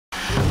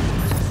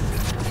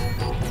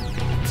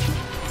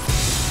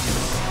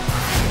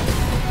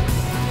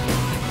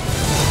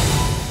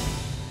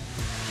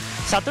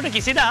සතුට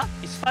කිසිදා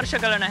ස්පර්ශ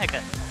කළ නැහැක.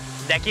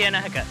 දැකිය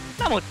නැහැක.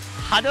 නමුත්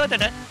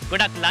හදවතට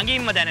ගොඩක්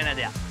ළඟින්ම දැනෙන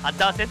දෙයක්. අද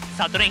දවසෙත්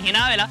සතුටෙන්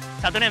hina වෙලා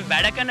සතුටෙන්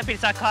වැඩ කරන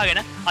පිරිසක්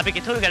හොයාගෙන අපි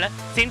කිතුල්ගල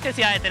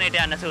සින්තසි ආයතනයට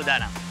යන්න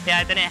සූදානම්. ඒ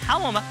ආයතනයේ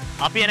හැමෝම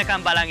අපි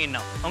එනකම් බලන්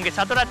ඉන්නවා. උන්ගේ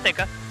සතුටත්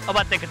එක්ක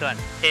ඔබත් එකතු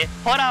වෙන්න. ඒ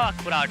හොරාවක්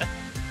පුරාවට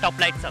টপ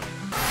ලයිට් සමග.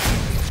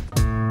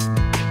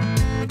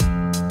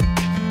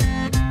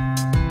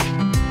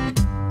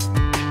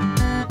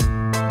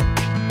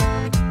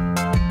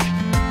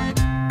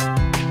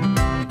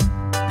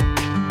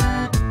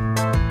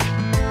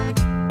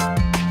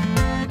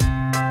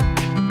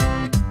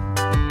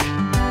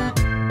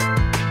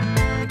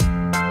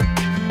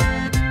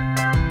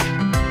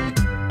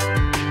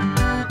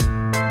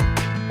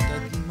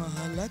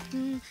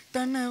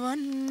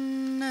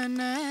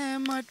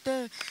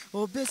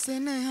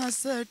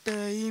 සෙනෙහසට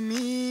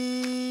ඉමි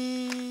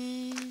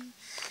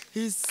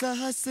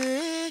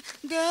හිස්සහසේ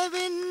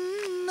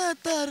ගැවෙන්න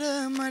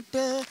තරමට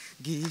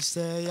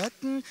ගීසයක්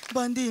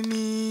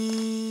බඳිමි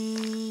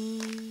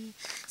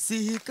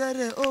සිහිකර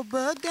ඔබ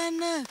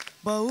ගැන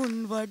බවුන්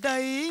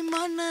වඩයි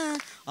මන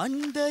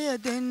අන්දය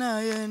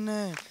දෙනයන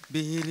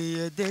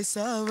බිහිරිය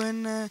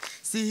දෙසවන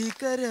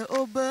සිහිකර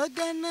ඔබ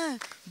ගැන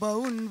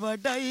බවුන්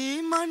වඩයි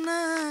මන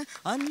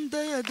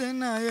අන්දය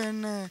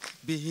දෙනයන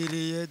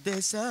බිහිරිය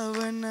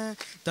දෙසවන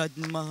තත්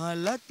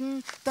මහලත්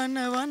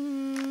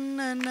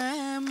තනවන්න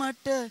නෑ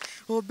මට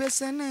ඔබ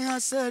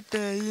සෙනෙහසට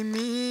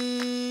ඉමි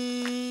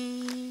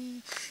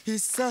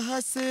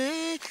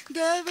හිස්සහසේ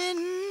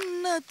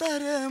ගැවෙන්න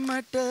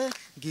තරමට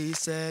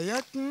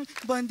ගීසයක්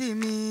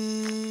බඳිමි.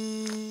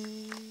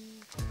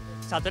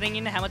 සතුටින්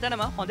ඉන්න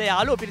හැමතැනම හොඳ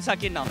යාළුවෝ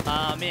පිරිසක් ඉන්නවා.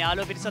 මේ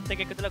යාළුවෝ පිරිසත්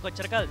එක්ක එකතුලා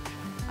කොච්චර කාලද?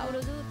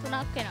 අවුරුදු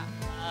 3ක් වෙනවා.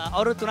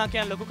 අවුරුදු 3ක්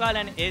කියන ලොකු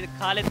කාලයනේ. ඒ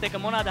කාලෙත් එක්ක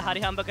මොනවාද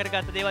හරි හම්බ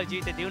කරගත්ත දේවල්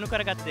ජීවිතේ දියුණු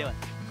කරගත්ත දේවල්?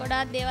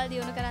 ගොඩාක් දේවල්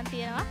දියුණු කරන්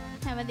තියෙනවා.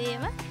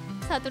 හැමදේම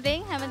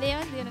සතුටෙන් හැමදේම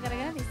දියුණු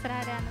කරගෙන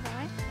ඉස්සරහට යන්න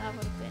තමයි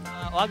බලාපොරොත්තු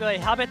වෙන්නේ. ඔයාගේ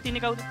එහා පැත්තේ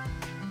ඉන්නේ කවුද?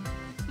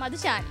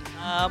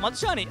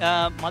 මදුෂානි.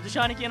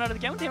 මදුෂානි කියනවද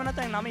කැමති? එහෙම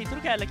නැත්නම් නම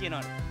ඉතුරු කැලල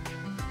කියනවද?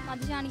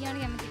 මදුෂානි කියන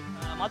කැමති.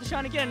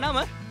 මදුෂානි කියන නම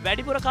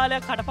වැඩිපුර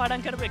කාලයක්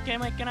කටපාඩම් කරපු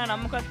එකම එක්කෙනා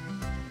නම මොකක්ද?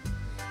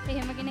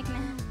 එහෙම කෙනෙක්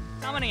නැහැ.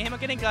 සාමාන්‍යයෙන් එහෙම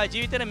කෙනෙක්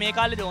ජීවිතේ මේ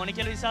කාලේදී ඕනේ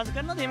කියලා විශ්වාස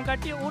කරනවද? එහෙම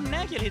කට්ටිය ඕනේ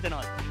නැහැ කියලා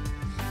හිතනවද?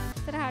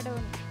 ඉස්සරහට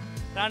ඕනේ.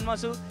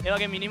 රන්මසු ඒ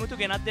වගේ මිනිමුතු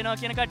ගෙනත් දෙනවා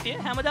කියන කට්ටිය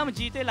හැමදාම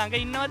ජීවිතේ ළඟ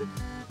ඉන්නවද?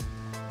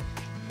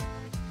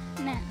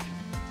 නෑ.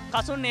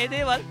 කසුන් මේ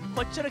දේවල්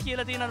කොච්චර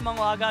කියලා තියෙනවද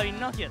මම වාගාව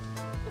ඉන්නවා කියලා?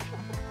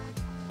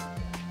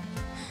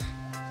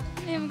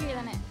 එහෙම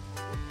කියලා නෑ.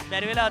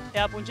 බැරි වෙලා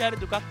එයා පුංචි හරි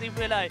දුකක් දීපු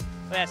වෙලාවේ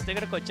ඔය ඇස්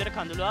දෙකට කොච්චර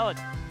කඳුළු ආවද?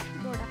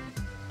 ගොඩක්.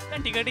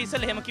 දැන් ටිකට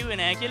ඉස්සෙල්ලා එහෙම කිව්වේ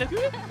නෑ කියලා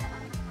කිව්වේ.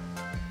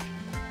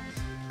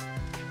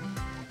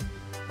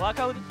 වා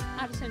කවුද?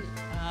 අර්ෂණි.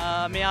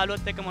 මේ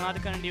යාළුවොත් එක්ක මොනවද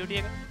කරන ඩියුටි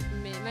එක?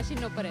 මේ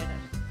මැෂින් ඔපරේටර්.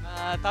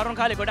 තරුණ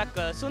කාලේ ගොඩක්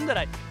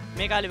සුන්දරයි.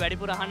 මේ කාලේ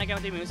වැඩිපුර අහන්න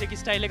කැමති මියුසික්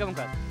ස්ටයිල් එක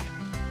මොකක්ද?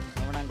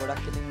 මම නම්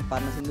ගොඩක් ඉතින්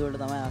පරණ සින්දු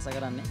වලට තමයි ආස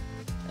කරන්නේ.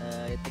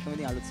 ඒත් එක්කම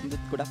ඉතින් අලුත්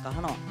සින්දුත් ගොඩක්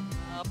අහනවා.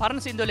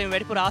 පරණ සින්දු වලින්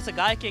වැඩිපුර ආස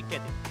ගායකයෙක්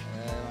ඇති.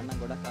 මම නම්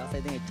ගොඩක්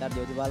ආසයි ඉතින් HR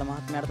ජෝතිපාල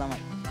මහත්මයාට තමයි.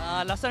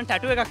 ලස්සන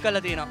ටැටු එකක්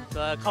කරලා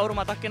තියෙනවා. කවුරු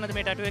මතක් වෙනවද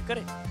මේ ටැටු එක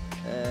කරේ?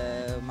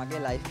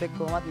 මගේ ලයිෆ් එක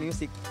කොහොමත්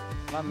මියුසික්.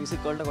 මම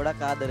මියුසික් වලට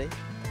ගොඩක් ආදරෙයි.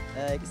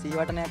 ඒක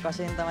සීවටනයක්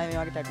වශයෙන් තමයි මේ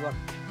වගේ ටැටුවක්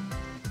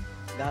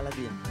ගහලා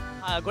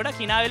තියෙන්නේ.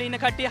 ගොඩක් hina වෙලා ඉන්න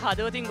කට්ටිය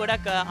හදවතින්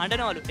ගොඩක්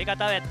අඬනවලු. ඒ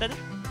කතාව ඇත්තද?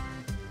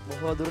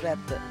 බොහෝ දුරට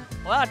ඇත්ත.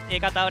 ඔයා ඒ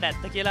කතාවට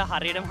ඇත්ත කියලා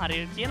හරියටම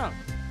හරියට කියනවා.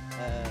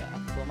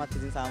 කොහොමත්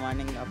ඉතින්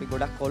සාමාන්‍යයෙන් අපි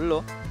ගොඩක්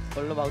කොල්ලෝ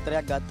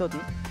බෞතරයක් ගත්තොත්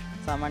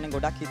සාමාන්‍යයෙන්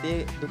ගොඩක් හිතේ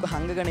දුක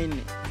හංගගෙන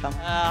ඉන්නේ.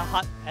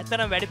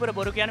 ඇත්තටම වැඩිපුර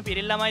බොරු කියන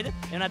පිරිල් ළමයිද?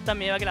 එහෙම නැත්නම්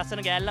මේ වගේ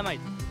ලස්සන ගෑල්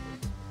ළමයිද?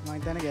 මම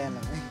හිතන්නේ ගෑල්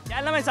ළමයි.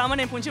 ගෑල් ළමයි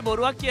සාමාන්‍යයෙන් පුංචි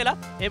බොරුවක් කියලා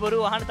ඒ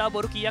බොරුව අහන්න තව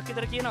බොරු කීයක්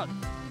විතර කියනවද?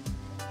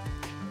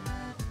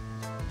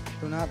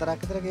 3-4ක්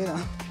විතර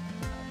කියනවා.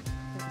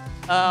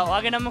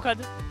 ඔයාගේ නම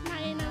මොකද්ද?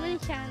 මගේ නම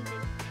නිශාන්ති.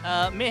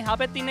 මේ එහා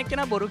පැත්තේ ඉන්න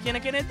එක්කෙනා බොරු කියන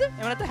කෙනෙක්ද?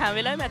 එහෙම නැත්නම් හැම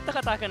වෙලාවෙම ඇත්ත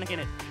කතා කරන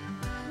කෙනෙක්ද?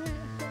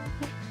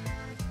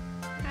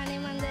 අනේ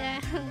මන්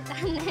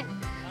දන්නේ.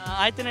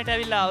 ආයතනයට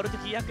ඇවිල්ලා අවුරුදු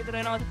කීයක් විතර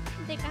වෙනවද?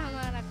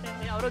 2කමාරක් වෙනවා.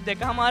 මේ අවුරුදු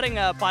 2කමාරෙන්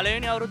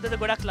පළවෙනි අවුරුද්දද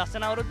ගොඩක්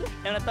ලස්සන අවුරුද්ද?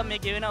 එහෙම නැත්නම්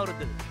මේ ගෙවෙන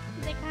අවුරුද්දද?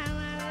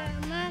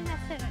 2කමාරම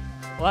ලස්සනයි.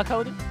 ඔයා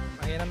කවුද?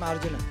 මගේ නම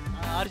අර්ජුන.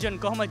 අර්ජුන්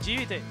කොහොමද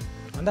ජීවිතේ?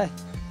 හොඳයි.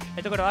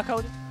 එතකොට ඔයා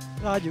කවුද?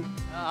 රාජු.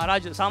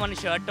 රාජු සාමාන්‍ය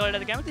ෂර්ට්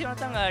වලටද කැමති? එහෙම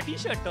නැත්නම්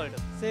ටී-ෂර්ට් වලට?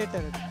 සේට්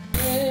වලට.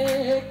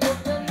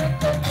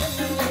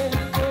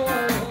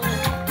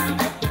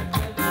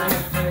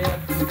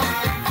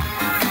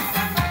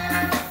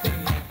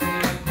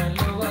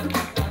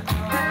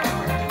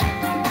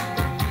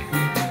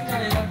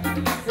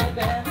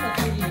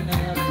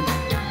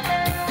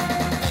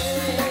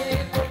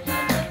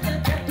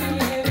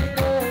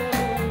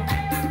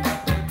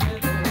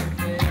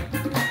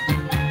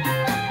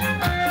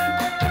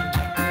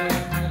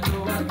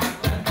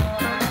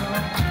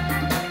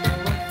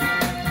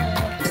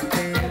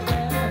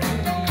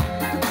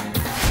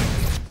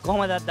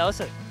 කොහොමද අද දවස?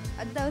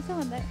 අද දවස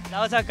හොඳයි.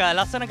 දවසක්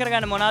ලස්සන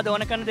කරගන්න මොනවද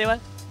ඕන කරන දේවල්?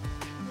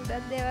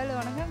 ගොඩක් දේවල්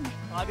ඕන කරනවා.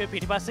 ඔයාගේ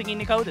පිටිපස්සෙන්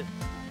ඉන්නේ කවුද?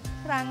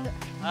 රංග.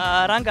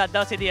 රංග අද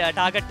දවසේදී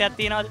ටාගට් එකක්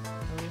තියනවද?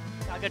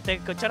 ටාගට් එක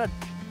කොච්චරද?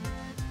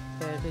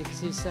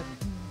 120ක්.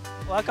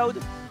 ඔයා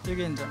කවුද?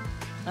 යුගේන්ද්‍ර.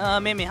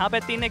 මේ මෙහා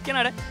පැත්තේ ඉන්න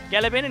එක්කෙනාට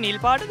ගැළපෙන නිල්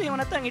පාටද එහෙම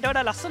නැත්නම් ඊට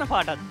වඩා ලස්සන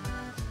පාටද?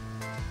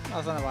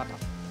 ලස්සන පාට.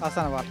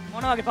 ලස්සන පාට.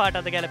 මොන වගේ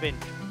පාටද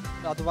ගැළපෙන්නේ?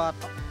 රතු පාට.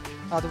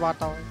 රතු පාට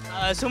තමයි.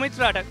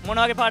 සුමිත්‍රාට මොන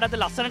වගේ පාටද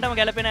ලස්සනටම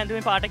ගැළපෙන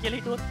ඇඳුමේ පාට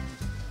කියලා හිතුවොත්?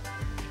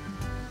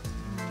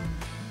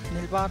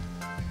 නිල් පාට.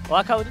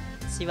 ඔයා කවුද?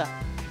 සිවා.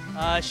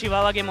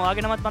 ශිවා වගේ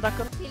මොවාගේ නමත් මතක්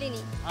කරමු.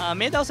 පිළිනි.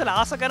 මේ දවස්වල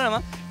ආස කරනම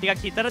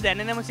ටිකක් හිතට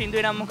දැනෙනම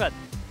සින්දුවේ නම මොකක්ද?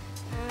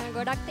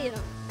 ගොඩක්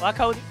තියෙනවා. ඔයා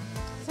කවුද?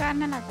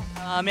 ස්වර්ණලත.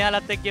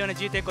 මෙයාලත් එක්ක ගෙවන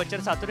ජීවිතේ කොච්චර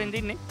සතුටින්ද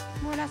ඉන්නේ?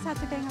 මූල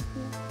සතුටෙන්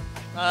අපි.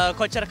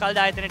 කොච්චර කල්ද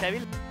ආයතනයට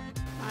ඇවිල්ලා?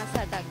 මාස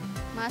 8ක්.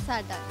 මාස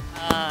 8ක්.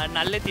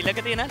 නල්ලේ තිලක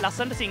තියෙන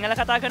ලස්සනට සිංහල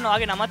කතා කරන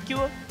ඔයාගේ නමත්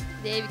කිව්වොත්?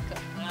 දේවික.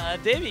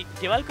 දේවි,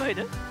 ගෙවල් කොහෙද?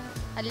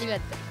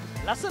 අල්ලිවත්ත.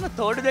 ලස්සන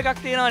තෝඩු දෙකක්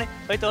තියෙනවානේ.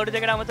 ওই තෝඩු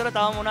දෙකට අමතරව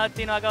තව මොනවද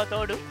තියෙනවද ගාව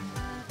තෝඩු?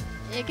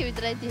 ඒක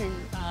විතරයි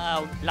තියෙන්නේ.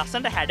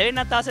 ලස්සනට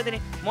හැඩෙන්නත්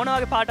ආසෙදනේ. මොන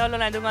වගේ පාටවල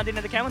වල ඇඳුම්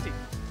අඳින්නද කැමති?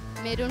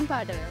 මෙරුන්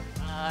පාටවල.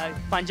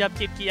 පංජාබ්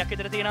කිට් කීයක්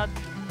විතර තියෙනවද?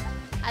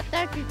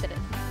 8ක් විතර.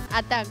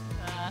 8ක්.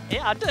 ඒ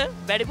 8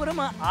 වැඩිපුරම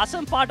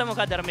ආසම් පාට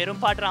මොකක්ද? අර මෙරුන්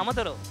පාටට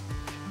අමතරව.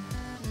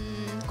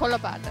 කොළ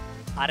පාට.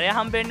 අරය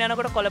හම්බෙන්න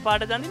යනකොට කොළ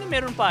පාට දන්දින්නේ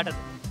මෙරුන් පාටද?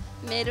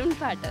 මෙරුන්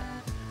පාට.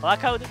 ඔයා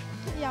කවුද?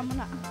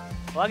 යමුනා.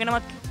 ඔයාගේ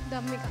නමත්?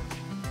 ධම්මිකා.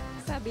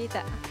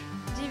 සබීතා.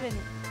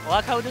 ජීවනි.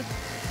 ඔයා කවුද?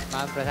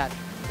 මම ප්‍රසාද්.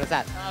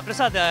 ප්‍රසාද්.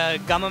 ප්‍රසාද්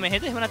ගම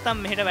මෙහෙද? එහෙම නැත්නම්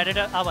මෙහෙට වැඩට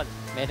ආවද?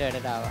 මේට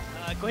වැඩට ආවා.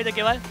 කොහෙද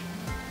ගෙවල්?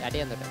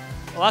 යටියන්දොට.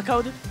 ඔයා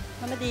කවුද?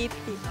 මම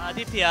දීප්ති.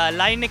 දීප්ති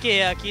ලයින් එකේ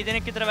කී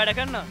දෙනෙක් විතර වැඩ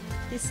කරනවද?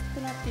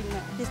 33ක්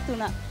ඉන්නවා.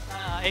 33ක්.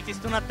 ඒ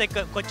 33ත් එක්ක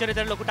කොච්චර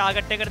විතර ලොකු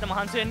ටාගට් එකකටද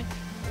මහන්සි වෙන්නේ?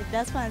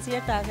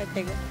 1500 ටාගට්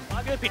එක.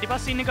 ඔයාගේ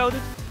පිටිපස්සේ ඉන්නේ කවුද?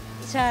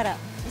 ඉෂාරා.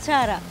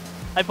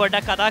 අපි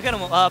පොඩ්ඩක් කතා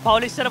කරමු.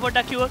 පවුල ඉස්සර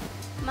පොඩ්ඩක් කිව්වොත්.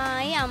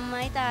 මායි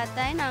අම්මයි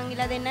තාත්තයි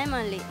නංගිලා දෙන්නයි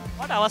මල්ලි.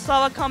 මට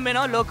අවස්ථාවක් හම්බ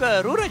වෙනවා ලෝක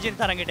රූරජින්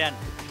තරඟයට යන්න.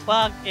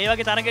 ඔයා ඒ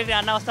වගේ තරඟයකට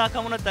යන්න අවස්ථාවක්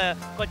හම්බුනොත්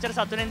කොච්චර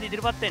සතුටින්ද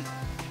ඉදිරිපත් වෙන්නේ?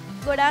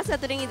 ගොඩාක්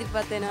සතුටින්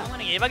ඉදිරිපත් වෙනවා. මම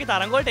ඒ වගේ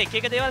තරඟ වලට එක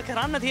එක දේවල්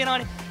කරන්න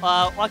තියෙනවානේ.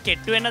 ඔයා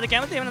කෙට්ටු වෙන්නද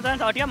කැමති? එහෙම නැත්නම්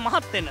තව ටිකක්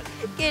මහත් වෙන්නද?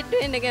 කෙට්ටු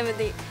වෙන්න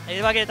කැමති. ඒ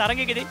වගේ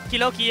තරඟයකදී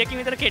කිලෝ කීයකින්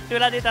විතර කෙට්ටු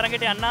වෙලාද ඒ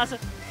තරඟයට යන්න ආස?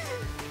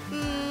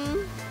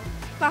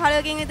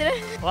 15කින් විතර.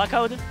 ඔයා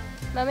කවුද?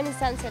 මම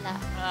නිසංසලා.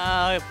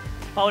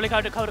 පවුලේ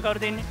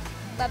කවුරුද ඉන්නේ?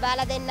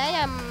 බබාලා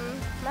දෙන්නයි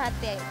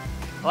මහත්තයයි.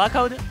 ඔයා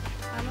කවුද?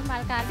 මම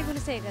මල්කාන්ති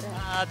කුලසේකර.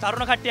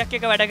 තරුණ කට්ටියක්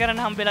එක්ක වැඩ කරන්න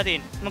හම්බෙලා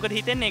තියෙන්නේ. මොකද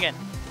හිතෙන්නේ ගැන?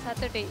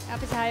 සතුටුයි.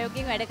 අපි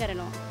සහයෝගයෙන් වැඩ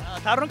කරනවා.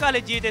 තරුණ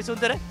කාලේ ජීවිතේ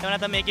සුන්දර. එහෙම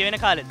නැත්නම් මේකේ වෙන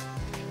කාලෙද?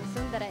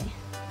 සුන්දරයි.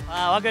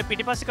 ඔයාගේ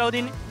පිටිපස්සේ කවුද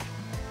ඉන්නේ?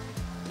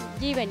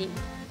 ජීවනි.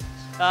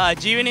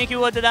 ජීවනී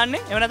කිව්වොත්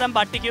දන්නේ? එහෙම නැත්නම්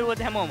බට්ටි කිව්වොත්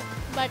හැමෝම?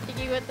 බට්ටි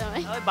කිව්වොත්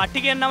තමයි. බට්ටි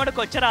කියන නමට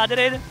කොච්චර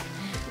ආදරේද?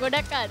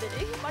 ගොඩක්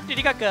ආදරේ. බට්ටි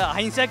ටිකක්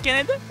අහිංසක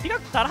කෙනෙක්ද?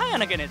 ටිකක් තරහ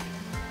යන කෙනෙක්ද?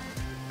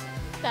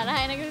 තරහ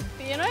එනක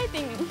තියෙනවා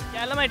ඉතින්.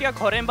 යාළුවා ටිකක්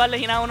හොරෙන් බල්ල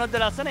hina වුණොත්ද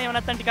ලස්සන? එහෙම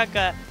නැත්නම් ටිකක්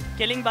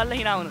කෙලින් බල්ල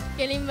hina වුණොත්?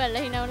 කෙලින්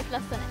බල්ලා hina වුණොත්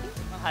ලස්සනයි.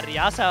 හරි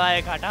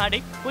ආසාවයි කටහඬි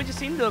පුංචි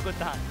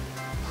සින්දුවකුත් අහන්න.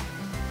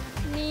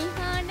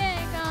 නිහඬ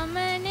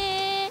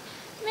ගමනේ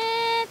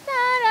මේ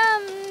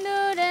තරම්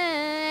දුර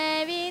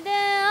ඇවිද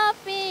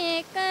අපි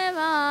එක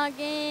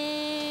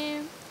වාගේ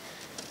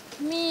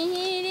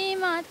මිහිරි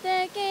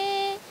මතකේ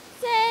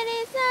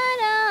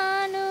සැරිසරා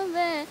නුඹ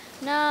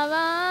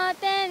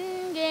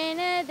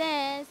නවාතැන්ගෙන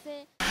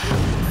දැසේ.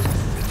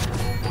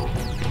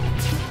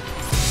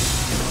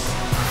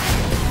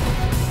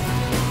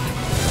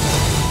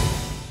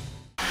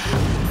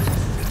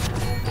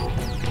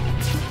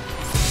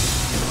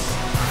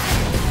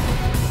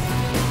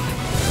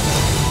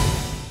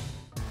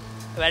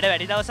 වැඩ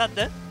වැඩි දවසක්ද?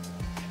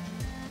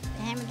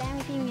 හැමදාම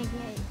ඉතින්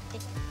ගියයි.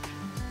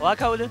 ඔයා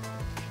කවුද?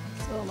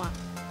 සෝමා.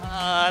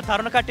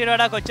 තරුණ කට්ටියට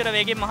වඩා කොච්චර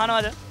වේගෙන්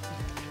මහනවද?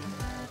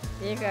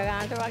 ඒක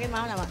ගානට වගේ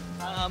මහනවා.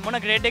 මොන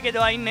ග්‍රේඩ් එකේද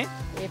ඔයා ඉන්නේ? A+.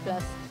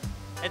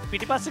 ඒත්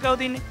පිටිපස්සේ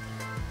කවුද ඉන්නේ?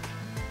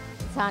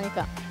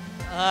 සානිකා.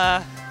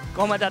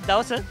 කොහමද අද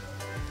දවස?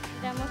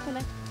 දමසල.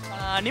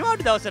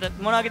 නිවාඩු දවසට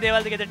මොන වගේ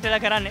දේවල්ද ගෙදරට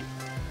වෙලා කරන්නේ?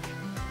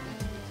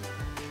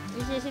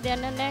 විශේෂ දෙයක්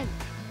නැහැ.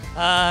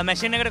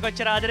 මැෂින් එකට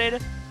කොච්චර ආදරේද?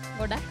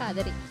 ගොඩක්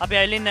ආදරේ. අපි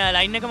ඇවිල්ලින්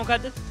ලයින් එක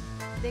මොකද්ද?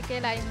 දෙකේ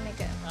ලයින් එක.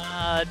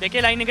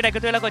 දෙකේ ලයින් එකට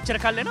එකතු වෙලා කොච්චර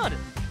කල් වෙනවද?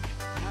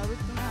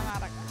 අවුරුදු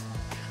 3මාරක්.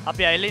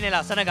 අපි ඇවිල්ලින්නේ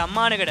ලස්සන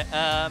ගම්මානයකට.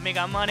 මේ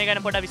ගම්මානය ගැන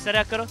පොඩ්ඩක්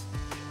විස්තරයක් කරොත්.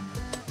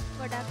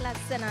 ගොඩක්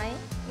ලස්සනයි.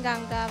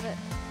 ගංගාව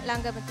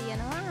ළඟම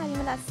තියෙනවා.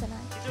 හරිම ලස්සනයි.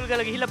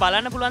 ඉතුල්ගල ගිහිල්ලා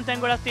බලන්න පුළුවන් තැන්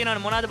ගොඩක්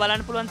තියෙනවනේ. මොනවද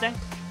බලන්න පුළුවන් තැන්?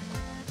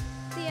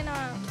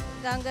 තියෙනවා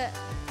ගඟ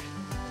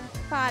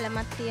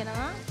පාලමක්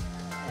තියෙනවා.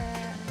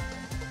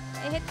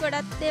 එහෙත්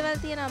ගොඩක් දේවල්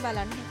තියෙනවා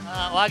බලන්න.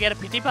 ඔයාගේ අර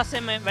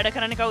පිටිපස්සෙන් වැඩ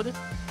කරන්නේ කවුද?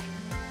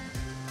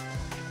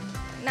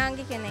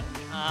 නාංගි කෙනෙක්.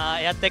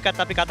 එයත් එක්කත්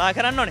අපි කතා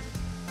කරන්න ඕනේ.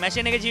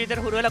 මැෂින් එක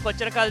ජීවිතේට හුරු වෙලා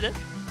කොච්චර කල්ද?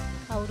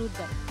 අවුරුද්දක්.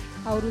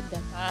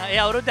 ඒ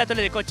අවුරුද්ද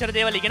ඇතුලේ කොච්චර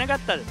දේවල් ඉගෙන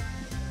ගත්තද?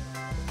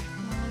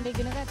 මහන්න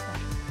ඉගෙන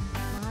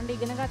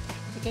ගත්තා.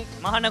 එකෙක්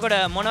මහන්නකොට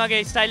මොන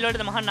වගේ ස්ටයිල්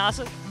වලටද මහන්න ආස?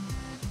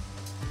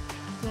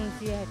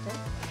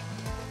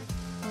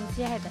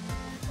 360.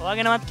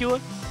 ඔයාගේ නමත්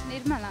කිව්වොත්?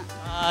 නිර්මලා.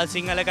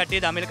 සිංහල කට්ටිය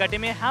දමිළ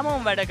කට්ටිය මේ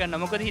හැමෝම වැඩ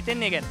කරනවා. මොකද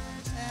හිතෙන්නේ ගැන?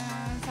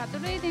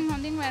 සතුටුයි ඉතින්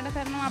හොඳින් වැඩ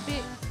කරනවා අපි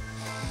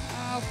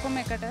ඔක්කොම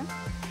එකට.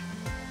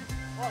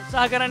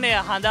 උත්සාහ කරන්නේ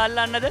හඳ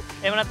අල්ලන්නද?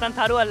 එහෙම නැත්නම්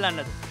තරු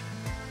අල්ලන්නද?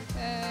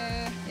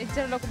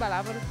 එච්චර ලොකු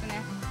බලාපොරොත්තු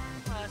නෑ.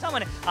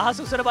 සාමාන්‍ය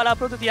අහස උසර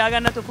බලාපොරොත්තු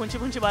තියාගන්න නැතු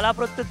පුංචි පුංචි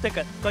බලාපොරොත්තුත් එක්ක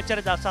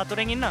කොච්චර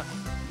සතුටින් ඉන්නවද?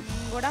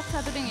 ගොඩක්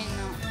සතුටින් ඉන්නවා.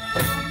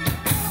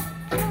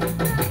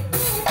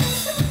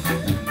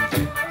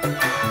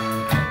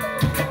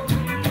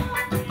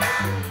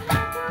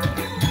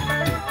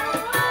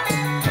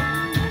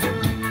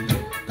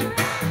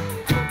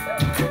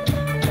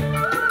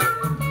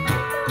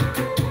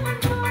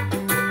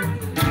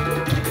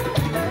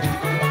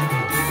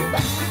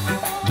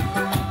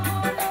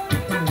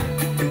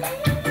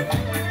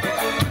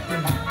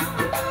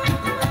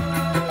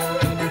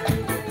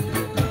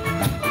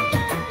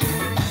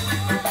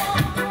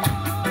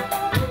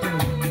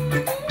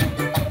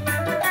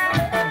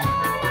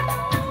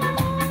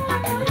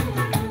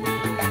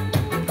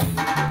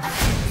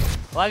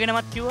 ඔයාගේ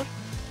නමත් කිව්වා?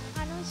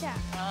 අනුෂා.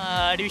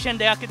 ඩිවිෂන්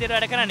දෙකක් විතර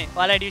වැඩ කරන්නේ.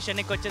 ඔයාලා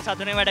ඩිවිෂන් එක කොච්චර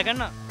සතුටින් වැඩ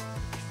කරනවද?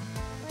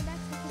 ගොඩක්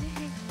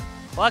සතුටින්.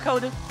 ඔයා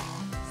කවුද?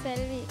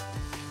 සෙල්වි.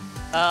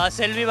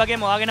 සෙල්වි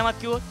වගේම ඔයාගේ නමත්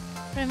කිව්වොත්?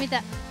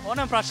 ප්‍රමිතා.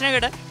 ඕනම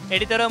ප්‍රශ්නයකට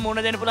එඩිටර්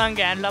මුණ දෙන්න පුළුවන්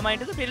ගෑන්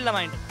ළමයින්ටද පිරි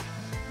ළමයින්ටද?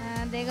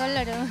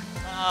 දෙගොල්ලටම.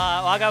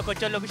 ඔයාගා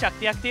කොච්චර ලොකු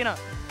ශක්තියක් තියෙනවද?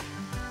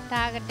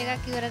 ටාගට්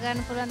එකක් ඉවර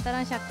ගන්න පුළුවන්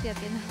තරම් ශක්තියක්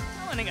තියෙනවා.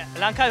 ඕනක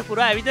ලංකාවේ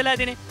පුරා ඇවිදලා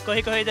තියෙන්නේ.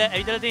 කොහෙද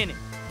ඇවිදලා තියෙන්නේ?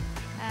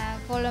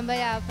 කොළඹ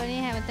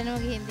යාපනයේ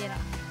හැමතැනම ගිහින්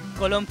තියෙනවා.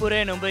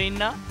 කොළඹුරේ නුඹ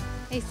ඉන්න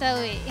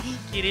ඉසව්වේ.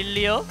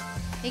 කිරිල්ලියෝ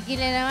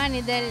ඉකිලෙනවා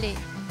නිදැල්ලේ.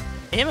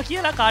 එහෙම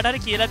කියලා කාට හරි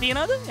කියලා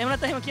තියෙනවද? එහෙම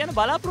නැත්නම් එහෙම කියන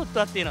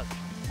බලාපොරොත්තුවක් තියෙනවද?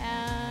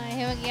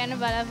 එහෙම කියන්න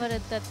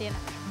බලාපොරොත්තුවක්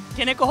තියෙනවා.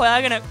 කෙනෙක්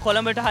හොයාගෙන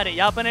කොළඹට හරි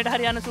යාපනයට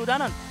හරි යන්න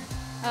සූදානම්ද?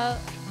 ඔව්.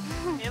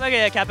 ඒ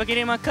වගේ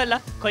කැපකිරීමක්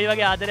කළා කොයි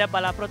වගේ ආදරයක්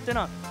බලාපොරොත්තු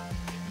වෙනවද?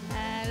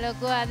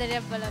 ලොකු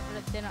ආදරයක්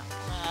බලාපොරොත්තු වෙනවා.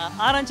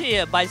 ආරංචි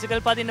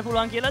බයිසිකල් පදින්න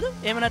පුළුවන් කියලාද?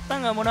 එහෙම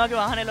නැත්නම් මොන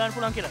වගේ වාහන එලවන්න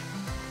පුළුවන් කියලාද?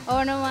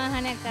 ඕනම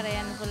වාහනයක් කර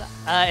යන්න පුළුවන්.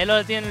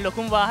 එලවලා තියෙන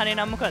ලොකුම වාහනේ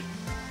නම මොකක්ද?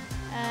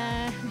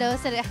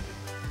 ඩෝසරයක්.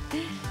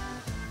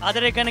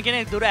 ආදරය කරන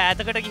කෙනෙක් දුර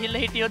ඈතකට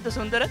ගිහිල්ලා හිටියොත්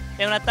සුන්දර.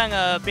 එහෙම නැත්නම්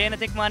පේන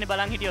තෙක් මානේ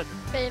බලන් හිටියොත්.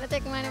 පේන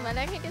තෙක් මානේ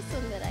බලන් හිටියොත්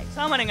සුන්දරයි.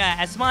 සාමාන්‍යයෙන්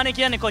ඇස්මානේ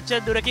කියන්නේ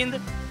කොච්චර දුරකින්ද?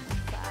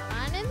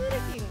 සාමාන්‍ය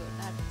දුරකින්.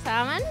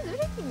 සාමාන්‍ය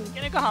දුරකින්.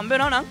 කෙනෙක් හම්බ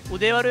වෙනවා නම්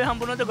උදේවරුේ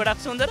හම්බුනොත්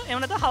ගොඩක් සුන්දර. එහෙම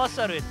නැත්නම් හවස්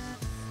වරුවේද?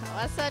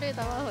 හවස් වරුවේ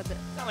තමයි හොඳ.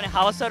 සාමාන්‍ය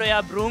හවස් වරුවේ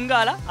යා බ්‍රූම්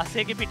ගාලා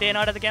අස්සේක පිට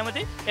එනවටද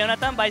කැමති? එහෙම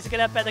නැත්නම්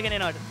බයිසිකලයක් පැදගෙන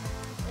එනවටද?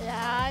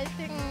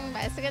 ඉතින්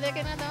බයිසිකල් එක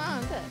යනවා තමයි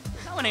හොඳ.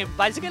 සාමාන්‍ය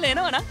බයිසිකල්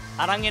එනවනම්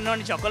අරන් එන්න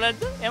ඕනේ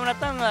චොකලට්ද? එහෙම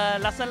නැත්නම්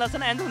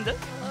ලස්සන ඇඳුම්ද?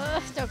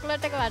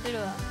 චොකලට් එක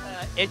වටිනවා.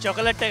 ඒ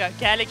චොකලට් එක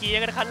කෑලි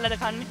කීයකට කඩලාද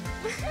කන්නේ?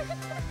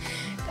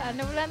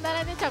 කන්න පුළුවන්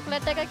තරම් ඉතින්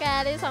චොකලට් එක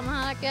කෑලි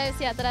සමහරක්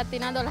 24ක්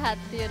තියෙනවා 12ක්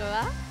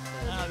තියෙනවා.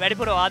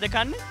 වැඩිපුර වාද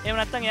කන්නේ? එහෙම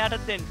නැත්නම්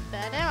එයාටත් දෙන්න.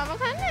 නෑ මම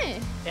කන්නේ.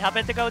 එහා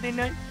පැත්තේ කවුද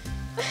ඉන්නේ?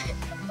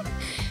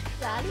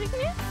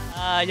 යාළුවෙක්නේ.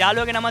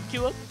 යාළුවගේ නමත්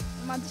කිව්වොත්?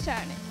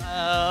 මදුෂානේ.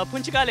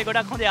 පුංචි කාලේ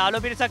ගොඩක් හොඳ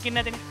යාළුවෝ පිරිසක්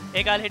ඉන්නේ නැතිනේ.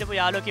 ඒ කාලේ හිටපු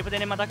යාළුවෝ කීප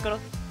දෙනෙක් මතක්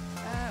කරොත්?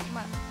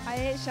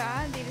 අයේෂා,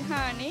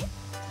 දිල්හානි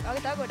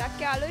වගේ තව ගොඩක්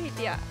යාළුවෝ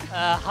හිටියා.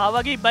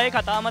 හාවගේ ඉබ්බායේ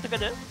කතාව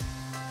මතකද?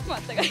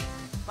 මතකයි.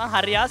 මං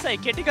හරි ආසයි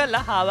කෙටි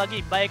කරලා හාවගේ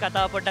ඉබ්බායේ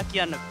කතාව පොඩ්ඩක්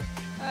කියන්නකෝ.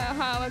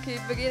 හාව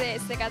කිව්වගේ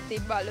රේස් එකක්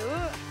තිබ්බලු.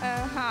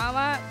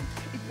 හාවා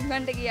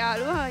ඉක්මනට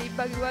ගියාලු.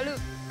 ඉබ්බා කිව්වලු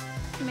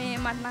මේ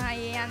මට නම්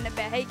ආයේ යන්න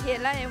බෑයි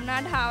කියලා. ඒ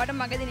වුණාට හාවට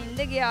මගදී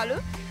නිින්ද ගියාලු.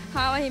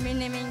 හාව හිමින්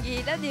නෙමින්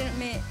ගිහිල්ලා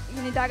මේ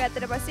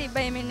නිදාගත්තට පස්සේ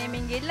ඉබ්බා හිමින්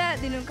නෙමින් ගිහිල්ලා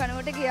දිනුම්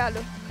කනුවට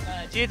ගියාලු.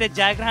 ජීවිතේ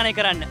ජයග්‍රහණය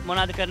කරන්න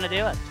මොනවද කරන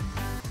දේවල්?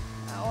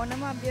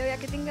 ඕනම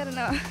අභියෝගයක් ඉතින්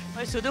කරනවා.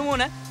 ඔය සුදු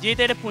මුණ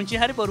ජීවිතේට පුංචි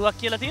හරි බොරුවක්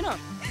කියලා තියෙනවා.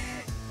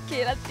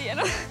 කියලා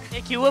තියෙනවා.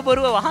 ඒ කිව්ව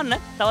බොරුව වහන්න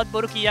තවත්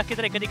බොරු කීයක්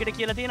විතර එක දිගට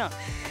කියලා තියෙනවා.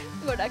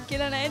 ගොඩක්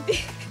කියලා නැහැ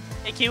ඉතින්.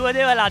 ඒ කිව්ව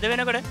දේවල් අද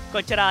වෙනකොට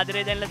කොච්චර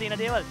ආදරේ දැන්ලා තියෙන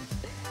දේවල්?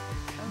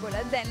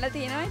 ගොඩක් දැන්ලා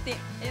තියෙනවා ඉතින්.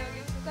 ඒ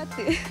වගේම දුකත්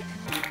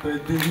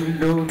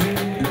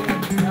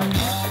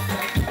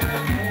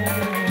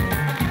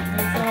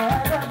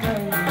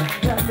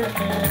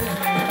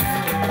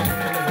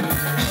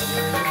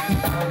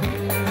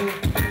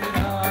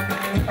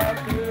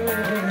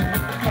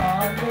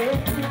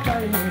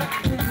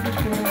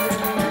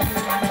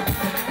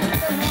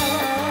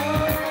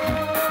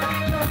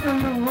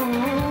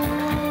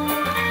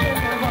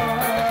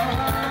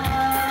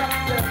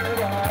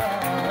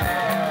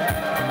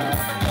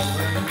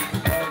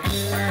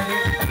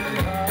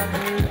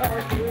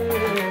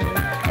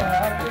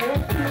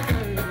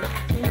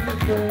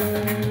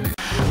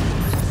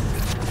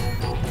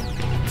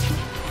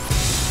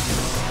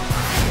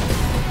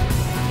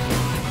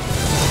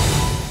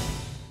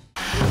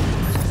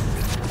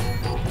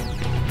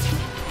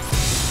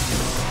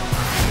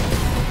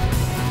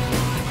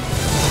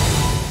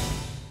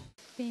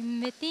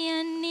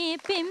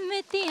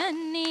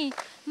පිම්වතියන්නේ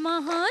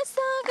මහා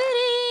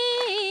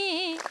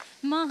සාගරේ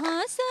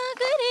මහා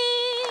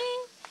සාගරේ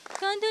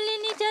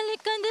කඳුලිනි ජල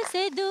කඳ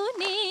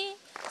සෙදුනේ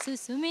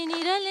සුසුමිනි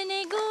රළ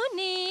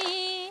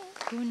නෙගුනේ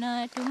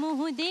කුණාටු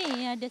මුහුදේ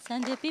අඩ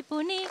සඳ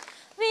පිපුනේ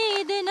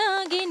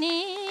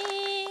වේදනාගිනේ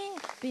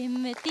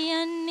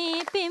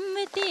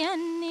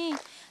පිම්වතියන්නේ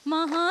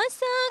මහා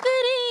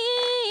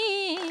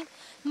සාගරේ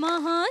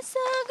මහා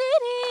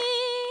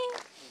සාගරේ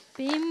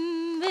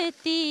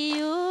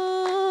පිම්වතියෝ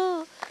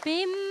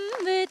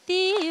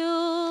පිම්වතියෝ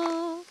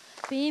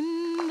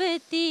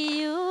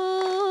පිම්වතියෝ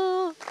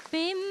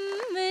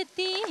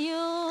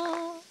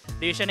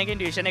ඩිවිෂන් එකෙන්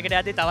ඩිවිෂන් එකට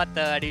යද්දි තවත්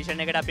ඩිවිෂන්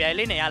එකට අපි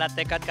ඇවිල්ලා ඉන්නේ. යාළුවත්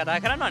එක්කත් කතා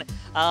කරන්න ඕනේ.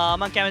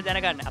 මම කැමති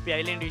දැනගන්න. අපි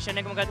ඇවිල්ලා ඉන්න ඩිවිෂන්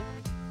එක මොකද?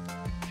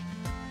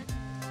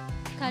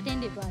 කටින්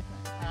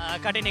ඩිපාර්ට්මන්ට්.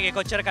 කටින් එකේ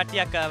කොච්චර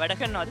කට්ටියක් වැඩ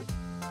කරනවද?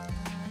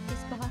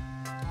 35.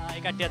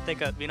 ඒ කට්ටියත්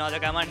එක්ක විනෝද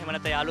ගමන් එහෙම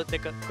නැත්නම් යාළුවොත්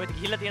එක්ක කොහෙද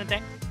ගිහිල්ලා තියෙන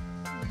තැන්?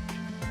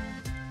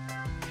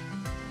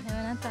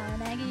 එහෙම තාම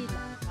නෑ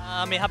ගිහිල්ලා.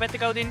 මෙහා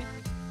පැත්තේ කවුද ඉන්නේ?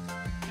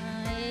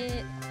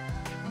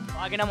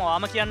 වාගේ නම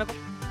වාම කියන්නකෝ.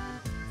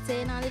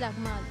 සේනාලි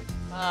ලක්මාලි.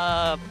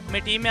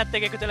 මේ ටීම් එකත්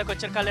එක්ක එකතු වෙලා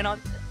කොච්චර කල්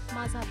වෙනවද?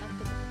 මාස 7ක්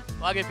විතර.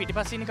 වාගේ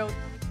පිටිපස්සේ ඉන්නේ කවුද?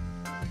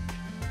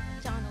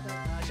 චානුක.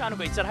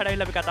 ශානුක ඉස්සරහට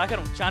ඇවිල්ලා අපි කතා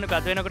කරමු. ශානුක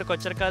අද වෙනකොට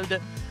කොච්චර කල්ද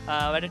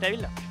වැඩට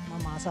ඇවිල්ලා?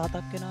 මම මාස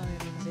 7ක් වෙනවා මේ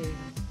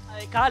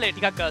ඒ කාලේ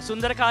ටිකක්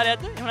සුන්දර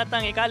කාලයක්ද? එහෙම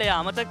නැත්නම් ඒ කාලේ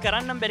අමතක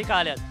කරන්නම් බැරි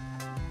කාලයක්ද?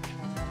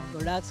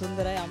 ගොඩාක්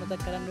සුන්දරයි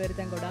අමතක කරන්න බැරි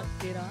තැන් ගොඩාක්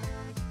තියෙනවා.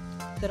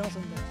 ඇත්තටම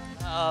සුන්දරයි.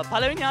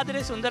 පළවෙනි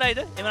ආදරේ සුන්දරයිද?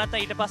 එහෙම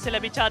නැත්නම් ඊට පස්සේ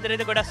ලැබිච්ච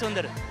ආදරේද ගොඩක්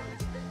සුන්දරද?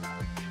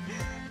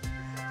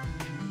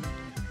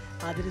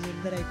 ආදරේ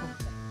සුන්දරයි කොහොමද?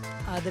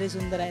 ආදරේ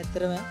සුන්දරයි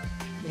ඇත්තටම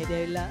මෙහෙට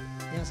ඇවිල්ලා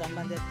එහෙම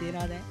සම්බන්ධයක්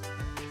තියෙනවා දැන්.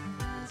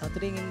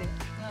 සතුටින් ඉන්නේ.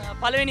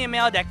 පළවෙනි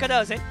මෙයාව දැක්ක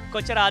දවසේ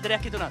කොච්චර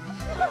ආදරයක් හිතුණාද?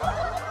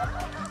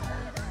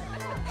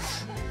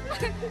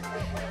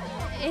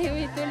 එහෙම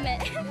හිතුන්නේ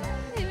නෑ.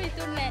 එහෙම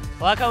හිතුන්නේ නෑ.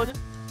 ඔයා කවුද?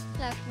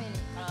 ලක්මිනි.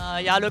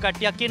 යාළුවෝ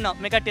කට්ටියක් ඉන්නවා.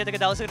 මේ කට්ටියත් එක්ක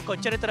දවසකට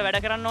කොච්චර විතර වැඩ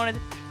කරන්න ඕනේද?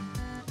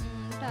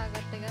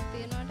 ටාගට් එකක්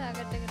තියෙනවා.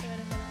 ටාගට් එකට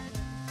වැඩ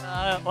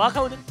කරන්න. ඔයා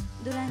කවුද?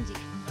 දුලංජි.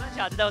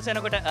 අද දවසේ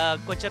යනකොට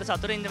කොච්චර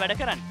සතුටින්ද වැඩ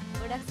කරන්නේ?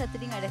 ගොඩක්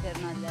සතුටින් වැඩ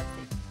කරනවා අද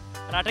දවසේ.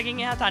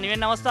 රටකින් එහා තනි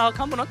වෙන්න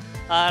අවස්ථාවක් හම්බුනොත්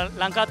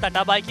ලංකාවත්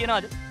අඩබයි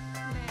කියනවාද?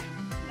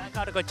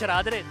 ලංකාවට කොච්චර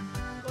ආදරේද?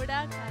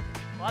 ගොඩාක්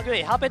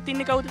ඔයාගේ එහා පැත්තේ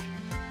ඉන්නේ කවුද?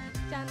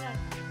 චන්ද්‍රන්.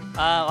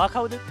 ඔයා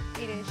කවුද?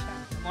 ඉරේෂා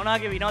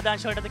මොනවාගේ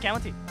විනෝදාංශ වලටද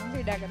කැමති?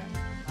 ක්‍රීඩා කරන්න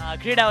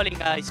ක්‍රීඩා වලින්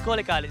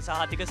ඉස්කෝලේ කාලේ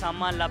සහතික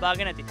සම්මාන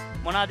ලබාගෙන ඇති.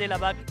 මොනවාද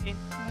ලබාගෙන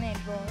තියෙන්නේ?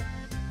 නෙට්බෝල්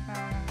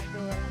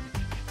දුවල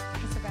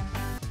ඉස්සගන්න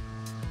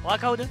ඔයා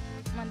කවුද?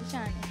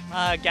 මන්දුෂානි.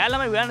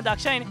 ගෑල්ලම උයන්න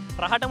දක්ෂයිනේ.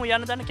 රහටම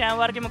උයන්න දන්න කෑම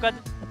වර්ගෙ මොකද්ද?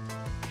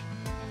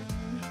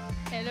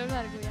 එළවලු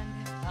වර්ග උයන්න.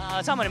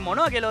 සාමාන්‍ය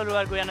මොනවා ගෙලවලු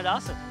වර්ග උයන්න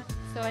දාස?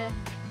 සෝයා.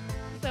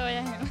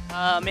 සෝයා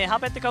හැම. මේ එහා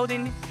පැත්තේ කවුද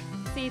ඉන්නේ?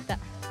 සීතා.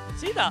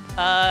 සීතා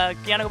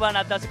කියනකො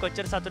බලන්න අද දවසේ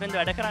කොච්චර සතුටින්ද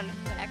වැඩ කරන්නේ?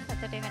 ගොඩක්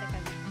සතුටින් වැඩ කරනවා.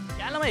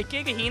 ගෑල්ලම එක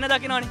එක හීන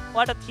දකින්නවනේ.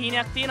 ඔයාටත්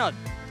හීනයක් තියෙනවද?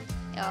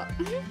 ඔව්.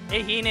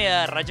 ඒ හීනේ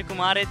රජ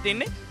කුමාරයෙක්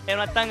ඉන්නේ. එහෙම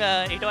නැත්නම්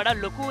ඊට වඩා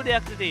ලොකු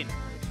දෙයක්ද තියෙන්නේ?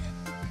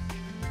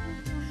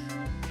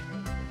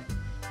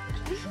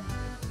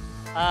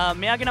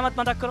 මෙයාගේ නමත්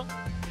මතක් කරොත්.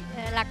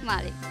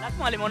 ලක්මාලි.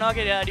 ලක්මාලි මොන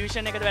වගේ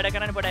ඩිවිෂන් එකද වැඩ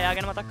කරන්නේ පොඩ්ඩක් එයා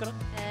ගැන මතක් කරොත්.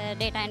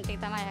 ඩේටා එන්ට්‍රි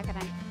තමයි එයා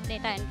කරන්නේ.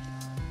 Data entry.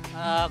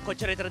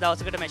 කොච්චර විතර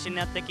දවසකට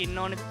මැෂින් එකත් එක්ක ඉන්න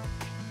ඕනේද?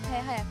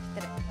 6ක්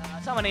විතර.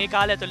 සාමාන්‍ය මේ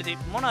කාලය ඇතුළතදී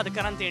මොනවද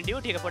කරන් තියෙන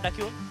ඩියුටි එක පොඩ්ඩක්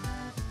කිව්වොත්.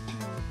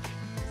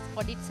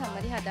 ඔඩිට්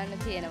සම්මරි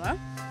හදන්න තියෙනවා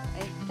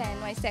ප්ලෑන්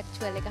වයිස්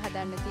ඇක්චුවල් එක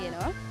හදන්න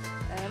තියෙනවා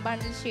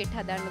බන්ඩල් ෂීට්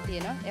හදන්න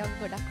තියෙනවා ඒ වගේ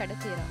ගොඩක් වැඩ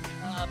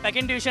තියෙනවා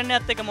පැකින් ඩිවිෂන්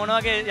එකත් එක්ක මොන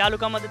වගේ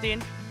යාළුකම්ද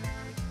තියෙන්නේ?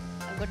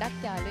 ගොඩක්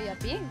යාළුයි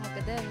අපි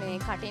මොකද මේ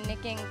කටින්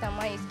එකෙන්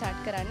තමයි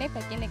ස්ටාර්ට් කරන්නේ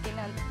පැකින් එකෙන්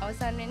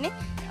අවසන් වෙන්නේ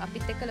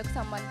අපිත් එක්ක ලොකු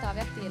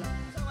සම්බන්ධතාවයක් තියෙනවා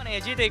සාමාන්‍ය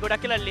ජීවිතේ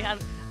ගොඩක් කියලා ලියන්න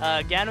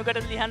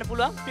ගෑනුකට ලියන්න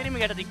පුළුවන්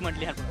පිරිමිකට ඉක්මනට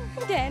ලියන්න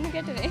පුළුවන්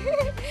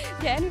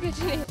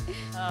ගෑනුකටනේ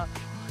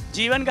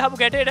ජීවන් ගහපු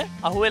ගැටේට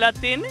අහු වෙලා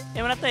තියෙන්නේ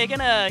එහෙම නැත්නම් ඒ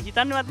ගැන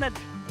හිතන්නේවත් නැද්ද?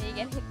 ඒ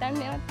ගැන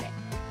හිතන්නේවත් නැහැ.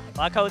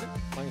 වා කවුද?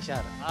 මං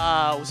ඉෂාර.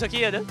 උස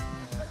කීයද?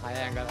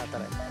 6 ඇඟල්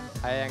 4යි.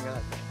 6 ඇඟල්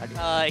 4යි.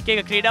 එක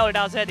එක ක්‍රීඩා වලට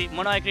අවශ්‍ය ඇති.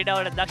 මොනවා ඒ ක්‍රීඩා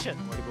වලට දක්ෂ?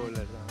 වොලිබෝල්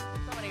වලට.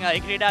 සමහරින්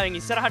ඒ ක්‍රීඩාවෙන්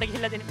ඉස්සරහට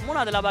ගිහිල්ලා තියෙන්නේ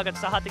මොනවද ලබාගත්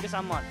සහතික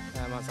සම්මාන?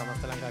 මම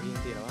සමස්ත ලංකාව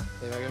ගිහින් තියෙනවා.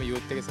 ඒ වගේම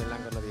යූත් එකේ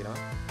සෙල්ලම් කරලා තියෙනවා.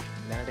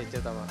 දැනට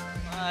එච්චර තමයි.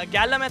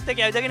 ගැල්ලමැත්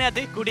එක්ක ඇවිදගෙන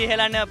ඇති කුඩි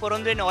හෙලන්න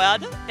පොරොන්දු වෙන්නේ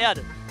ඔයාද?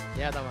 එයාද?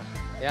 එයා තමයි.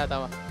 එයා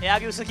තමයි.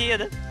 එයාගේ උස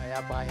කීයද?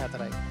 එයා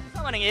 5'4'යි.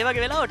 සමහරින් ඒ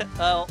වගේ වෙලාවට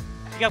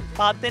ටිකක්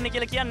පාත් වෙන්න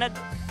කියලා කියන්නේ නැද්ද?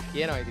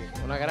 කියනවා ඉතින්.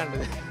 මොනවා කරන්නද?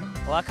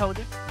 ඔයා කවුද?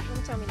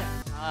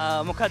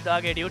 චමිලා මොකක්ද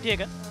ඔයාගේ ඩියුටි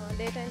එක?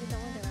 ඩේටා එන්ට්‍රි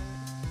තමයි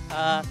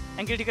කරන්නේ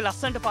ඇඟිලි ටික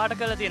ලස්සනට පාට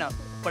කරලා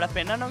තියෙනවා. පොඩක්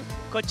පෙන්නන්න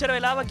කොච්චර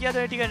වෙලාවක් ගියද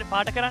ඔය ටික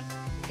පාට කරන්න?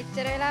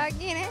 එච්චර වෙලාවක්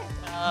ගියේ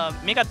නෑ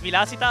මේකත්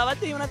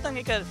විලාසිතාවක්ද එහෙම නැත්නම්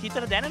ඒක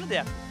හිතට දැනෙන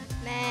දෙයක්?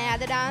 නෑ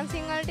අද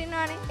ඩාන්සින් වලට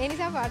ඉන්නවනේ ඒ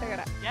නිසා පාට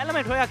කරා යාළුවා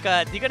මේ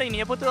ටොයක් දිගට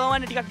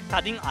නියපොතුවවන්නේ ටිකක්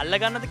තදින් අල්ල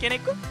ගන්නද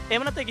කෙනෙක්ව?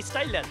 එහෙම නැත්නම් ඒක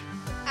ස්ටයිල් එකද?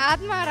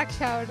 ආත්ම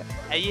ආරක්ෂාවට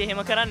ඇයි එහෙම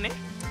කරන්නේ?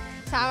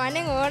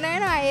 සාමාන්‍යයෙන් ඕන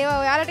වෙනවා ඒවා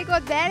ඔයාලට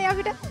ටිකවත් බෑනේ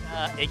අපිට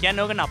ඒ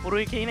කියන්නේ ඕක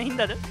නපුරුයි කියන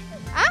හින්දාද?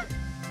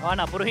 ඔයා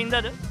නපුරු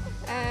හින්දාද?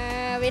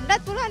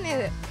 වෙන්නත් පුළුවන්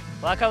නේද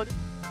ඔයා කවුද?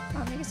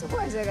 මම මේක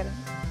සුපර්වයිසර් කරන්නේ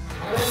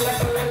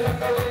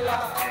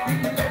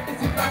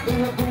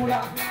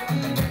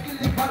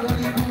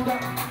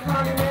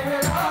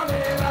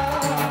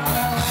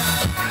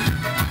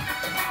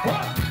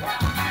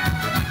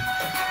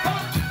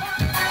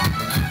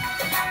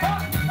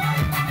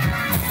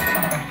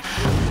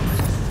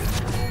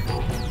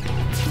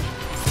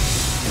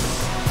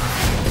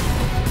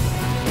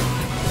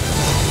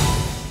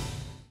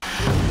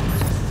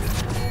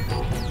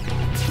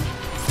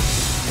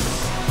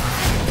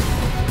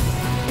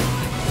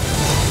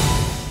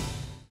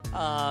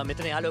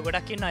මෙතන යාළුවෝ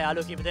ගොඩක් ඉන්නවා.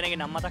 යාළුවෝ කීප දෙනෙක්ගේ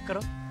නම් මතක්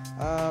කරොත්.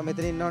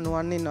 මෙතන ඉන්නවා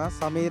නුවන් ඉන්නවා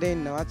සමීර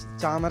ඉන්නවා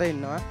චාමර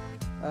ඉන්නවා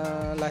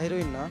ලහිරු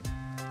ඉන්නවා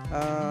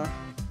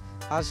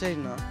ආශය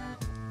ඉන්නවා.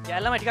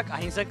 යාළුවම ටිකක්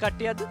අහිංසක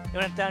කට්ටියක්ද? එහෙම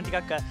නැත්නම්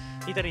ටිකක්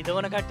හිත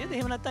රිදවන කට්ටියද?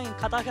 එහෙම නැත්නම්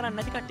කතා කරන්නේ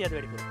නැති කට්ටියද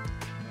වැඩිපුර?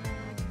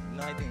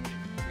 නෝ I think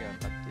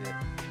කට්ටිය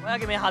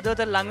ඔයාගේ මේ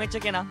හදවතට ලං වෙච්ච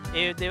කෙනා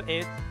ඒ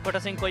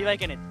කොටසෙන් කොයි වයි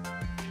කෙනෙක්ද?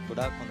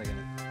 ගොඩාක් හොඳ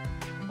කෙනෙක්.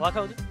 ඔයා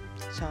කවුද?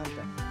 ශාන්ත.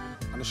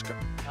 අනුෂ්කා.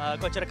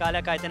 කොච්චර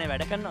කාලයක් ආයතනයේ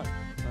වැඩ කරනවද?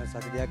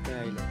 සති දෙකක් වෙන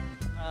ඇවිල්ලා.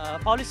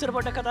 පවුලිස්සර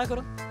පොඩ්ඩක් කතා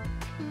කරමු.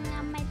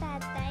 අම්මයි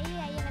තාත්තයි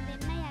අයියලා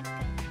දෙන්නයි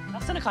අක්කයි.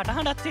 ලස්සන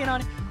කටහඬක්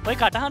තියෙනවානේ. ওই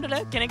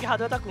කටහඬට කෙනෙක්ගේ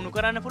හදවතක් උණු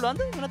කරන්න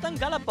පුළුවන්ද? එහෙම නැත්නම්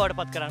ගලක් බවට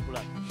පත් කරන්න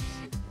පුළුවන්ද?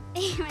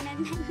 එහෙම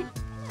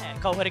නෑ.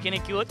 කවුරු හරි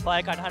කෙනෙක් කිව්වොත්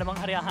ඔය කටහඬ මං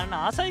හරි අහන්න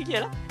ආසයි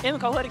කියලා. එහෙම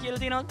කවුරු හරි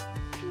කියලා තියෙනවද?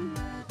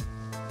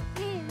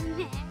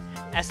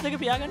 ඇස් දෙක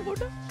පියාගන්න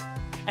පොඩ්ඩක්.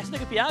 ඇස්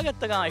දෙක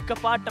පියාගත්ත ගමන්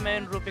එකපාරට මේ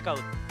රූපේ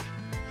කවුද?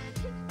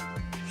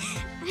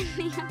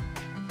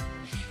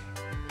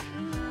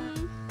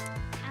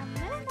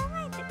 අම්මලා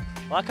තමයි.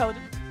 ඔයා කවුද?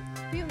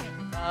 පියුමි.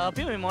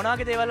 පියුමි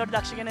මොනවාගේ දේවල් වලට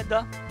දක්ෂ කෙනෙක්ද?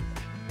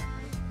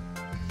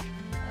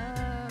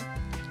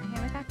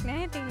 එහෙම එකක්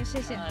නැහැ ඉතින්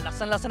විශේෂයෙන්.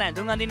 ලස්සන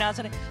ඇඳුම් අඳින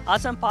ආසනේ.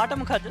 ආසම් පාට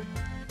මොකද්ද?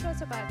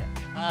 රෝස පාට.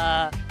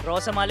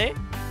 රෝස මලේ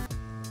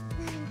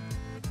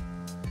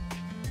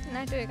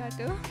නටු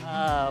එකටු.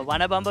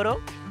 වන බඹරෝ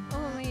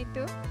ඔහොම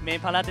ඊටු. මේ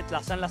පළාතේ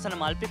ලස්සන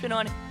මල්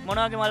පිපෙනවනේ.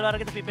 මොනවාගේ මල්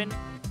වර්ගද පිපෙන්නේ?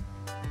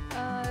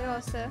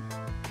 රෝස.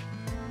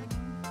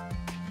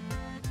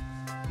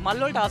 මල්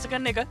වලට ආස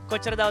කරන එක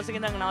කොච්චර දවසකින්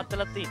ඉඳන්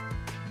නවත්තලා තියෙන්නේ?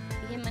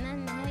 එහෙම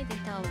නැහැ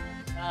ඉතින් තාම.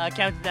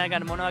 කැමති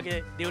දැනගන්න මොනවාගේ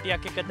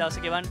ඩියුටියක් එක්ක දවස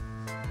ගෙවන්නේ?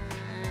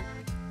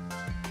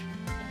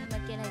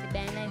 එහෙම කියලා ඉතින්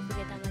බෑන් ලයිෆ්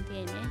එකේ තමයි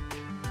තියෙන්නේ.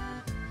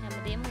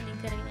 හැමදේම මුලින්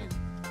කරගෙන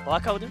යනවා.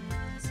 ඔයා කවුද?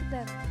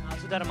 සුදර්.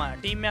 සුධර්ම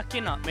ටීම් එකක්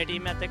ඉන්නවා. මේ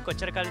ටීම් එකත් එක්ක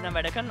කොච්චර කාලෙ ඉඳන්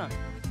වැඩ කරනවද?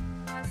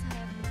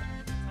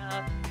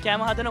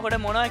 කෑම හදනකොට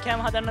මොනවද කෑම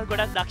හදන්න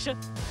ගොඩක් දක්ෂ?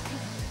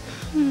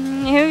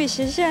 එහෙම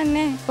විශේෂයක්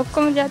නැහැ.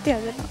 ඔක්කොම જાති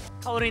හදනවා.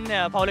 කවුරු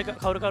ඉන්නේ පවුලේ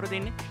කවුරු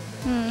ඉන්නේ?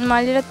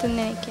 මල්ලිලා 3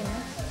 දෙනෙක්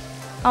ඉන්නවා.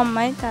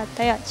 අම්මයි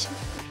තාත්තයි අච්චි.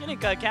 කෙනෙක්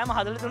කෑම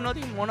හදලා දුන්නොත්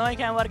මොනවයි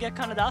කෑම වර්ගයක්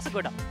කන්න දාස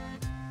ගොඩක්?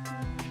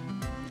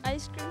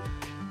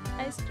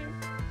 අයිස්ක්‍රීම්.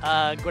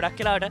 ගොඩක්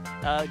වෙලාවට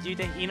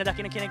ජීවිතේ හීන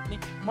දකින්න කෙනෙක්නේ.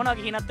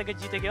 මොනවගේ හීනත් එක්ක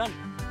ජීවිතේ ගෙවන්නේ?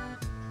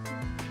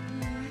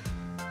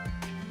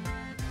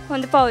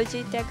 හොඳ පෞල්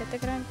ජීවිතයක් ගත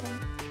කරන්න තමයි.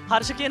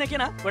 හර්ෂ කියන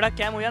කෙනා ගොඩක්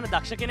කෑම උයන්න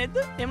දක්ෂ කෙනෙක්ද?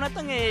 එහෙම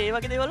නැත්නම් ඒ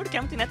වගේ දේවල් වලට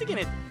කැමති නැති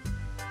කෙනෙක්ද?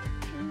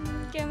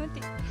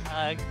 කැමති.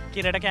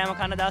 කිරට කෑම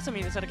කන්න දාස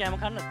මිනිසර කෑම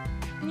කන්නද?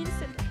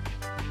 මිනිස්සුන්ට.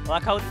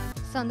 ඔයා කවුද?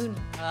 සඳුනි.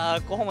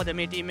 කොහොමද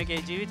මේ ටීම් එකේ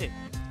ජීවිතේ?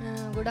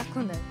 ගොඩක්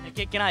හොඳයි. එක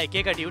එක්කෙනා එක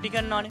එක ඩියුටි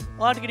කරනවානේ.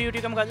 ඔයාට ඩියුටි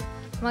එක මොකද?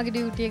 මගේ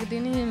ඩියුටි එක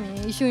තියෙන්නේ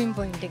මේ ඉෂුවින්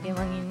පොයින්ට් එකේ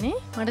මං ඉන්නේ.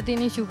 මට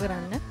තියෙන ඉෂු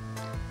කරන්න.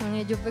 මම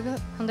ඒ ජොබ් එක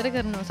හොඳට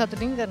කරනවා.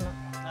 සතුටින් කරනවා.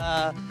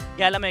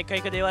 ගෑලම එක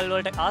දේවල්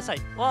වලට ආසයි.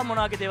 ඔයා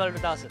මොන වගේ දේවල්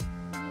වලට ආසද?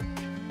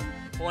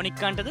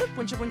 ෆෝනික්කන්ටද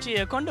පුංචි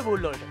කොණ්ඩ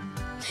බූල් වලට?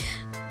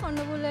 ඔන්න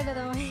බුල්ලට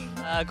තමයි.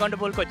 කොණ්ඩ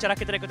බූල් කොච්චරක්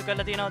විතර එකතු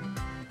කරලා තියෙනවද?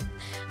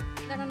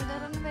 ගණන්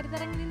කරන්න බැරි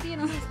තරම් ඉතින්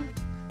තියෙනවා.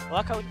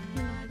 ඔයා කවුද?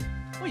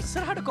 ඔය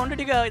ඉස්සරහට කොණ්ඩ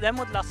ටික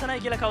දැම්මොත් ලස්සනයි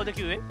කියලා කවුද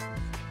කිව්වේ?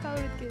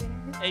 කවුරුත් කිව්වේ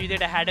නැහැ. ඒ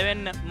විදිහට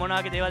හැඩවෙන්න මොන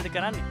වගේ දේවල්ද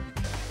කරන්නේ?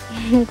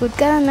 මුකුත්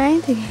කරන්නේ නැහැ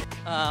ඉතින්.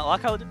 ඔයා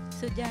කවුද?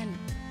 සුජානි.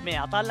 මේ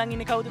අතල්ලන්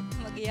ඉන්නේ කවුද?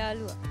 මගේ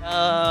යාළුවා.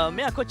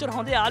 මෙයා කොච්චර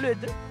හොඳ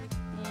යාළුවෙක්ද?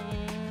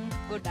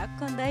 ගොඩක්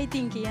හොඳයි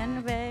ඉතින් කියන්න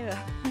බෑ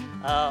ඒවා.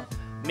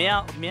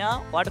 මෙයා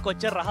ඔයාට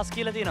කොච්චර රහස්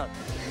කියලා තියෙනවද?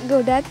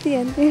 ගොඩක්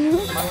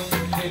තියෙනවා.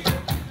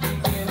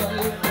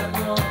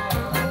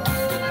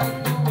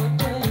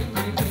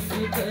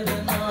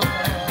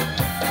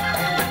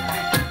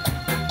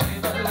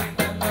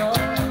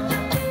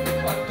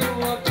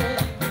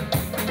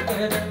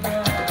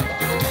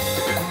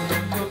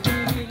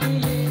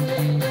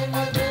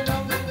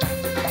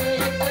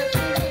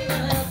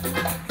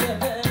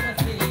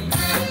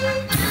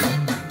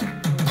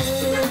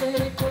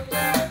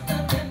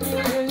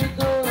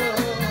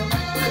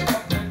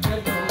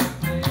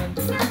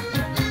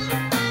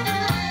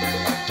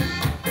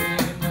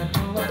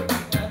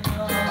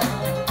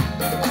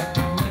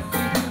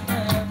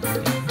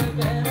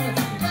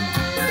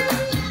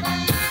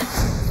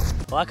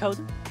 ඔයා කවුද?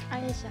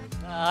 අයෂා.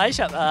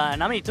 ආයිෂා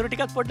නම ඉතුරු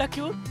ටිකක් පොඩ්ඩක්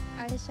කිව්වොත්?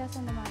 අයෂා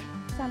සඳමාලි.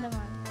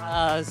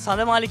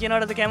 සඳමාලි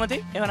කියනවටද කැමති?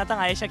 එහෙම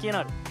නැත්නම් ආයිෂා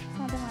කියනවද?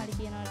 සඳමාලි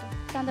කියනවට.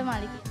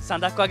 සඳමාලි කියන.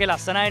 සඳක් වගේ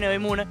ලස්සනයිනේ ওই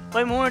මූණ.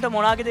 ওই මූණට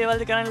මොනවාගේ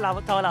දේවල්ද කරන්නේ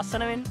තව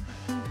ලස්සන වෙන්න?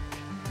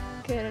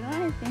 කරනවා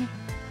ඉතින්.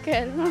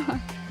 කරනවා.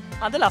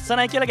 හඳ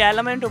ලස්සනයි කියලා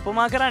ගෑල්ලමෙන්ට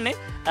උපමා කරන්නේ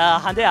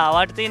හඳේ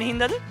ආවාට තියෙන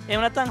හින්දාද?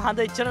 එහෙම නැත්නම් හඳ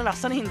ඉච්චර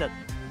ලස්සන හින්දාද?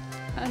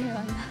 අනේ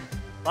වන්ද.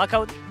 ඔයා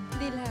කවුද?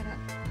 දිලාරා.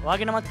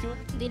 ඔයාගේ නමත්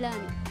කිව්වොත්?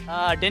 දිලානි.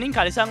 ඩෙනින්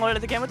කලිසම්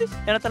වලටද කැමති?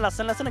 එහෙම නැත්නම්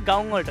ලස්සන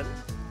ගවුම් වලටද?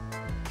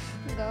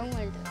 ගවුම්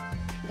වලට.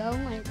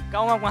 ගවුම් වලට.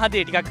 ගවුමක්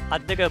මහදී ටිකක්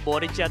අත් දෙක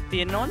බෝරිච්චයක්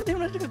තියෙන්න ඕනේ. එහෙම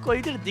නැත්නම් ටික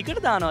කොයි විදිහට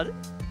දිගට දානවද?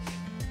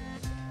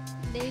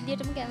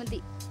 දෙවිදියටම කැමති.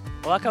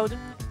 ඔයා කවුද?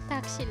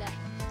 තාක්ෂිලා.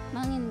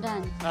 මං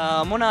ඉන්ද්‍රානි.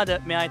 මොනවාද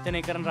මේ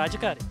ආයතනයේ කරන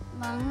රාජකාරී?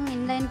 මං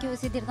ඉන්ලයින්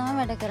QC විදියට තමයි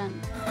වැඩ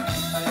කරන්නේ.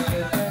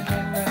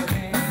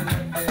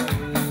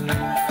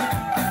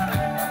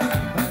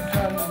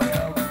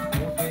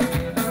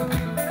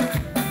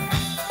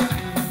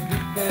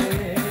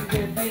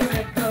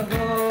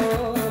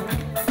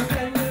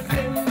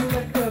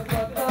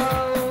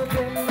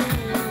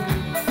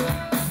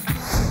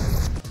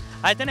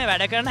 ආයතනයේ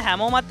වැඩ කරන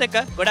හැමෝමත් එක්ක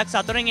ගොඩක්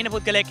සතුටින් ඉන්න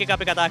පුද්ගලයෙක් එක්ක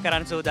අපි කතා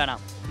කරන්න සූදානම්.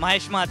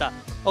 මහේෂ් මහතා.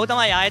 ඔහු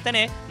තමයි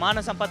ආයතනයේ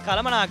මානව සම්පත්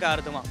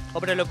කළමනාකාරතුමා.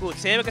 ඔබට ලොකු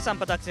සේවක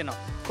සම්පතක් වෙනවා.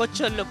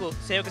 කොච්චර ලොකු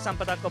සේවක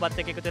සම්පතක් ඔබත්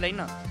එක්ක එකතු වෙලා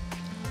ඉන්නවද?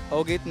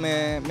 ඔව්ගීත්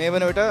මේ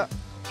වන විට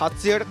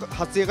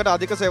 700කට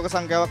අධික සේවක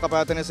සංඛ්‍යාවක් අප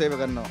ආයතනයේ සේවය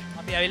කරනවා.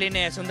 අපි ඇවිල්ලා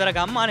ඉන්නේ සුන්දර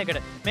ගම්මානයකට.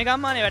 මේ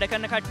ගම්මානයේ වැඩ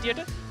කරන කට්ටියට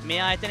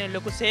මේ ආයතනයේ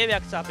ලොකු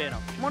සේවයක්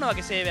සපයනවා. මොන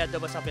වගේ සේවයක්ද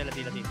ඔබ සපයලා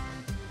දීලා තියෙන්නේ?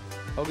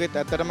 ඔව්ගීත්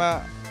ඇත්තටම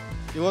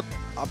ඉවොත්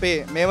අපේ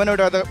මේ වන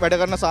විට වැඩ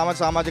කරන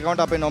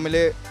සමාජිකවන්ට අපේ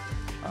නොමිලේ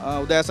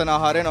උදෑසන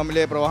ආහාරය,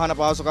 නොමිලේ ප්‍රවාහන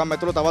පහසුකම්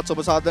ඇතුළු තවත් සුබ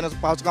සාධන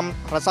පහසුකම්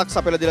රසක්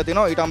සපයලා දීලා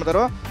තිනවා. ඊට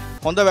අමතරව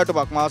හොඳ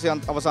වැටුපක් මාසයේ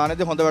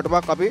අවසානයේදී හොඳ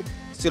වැටුපක් අපි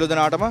සියලු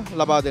දෙනාටම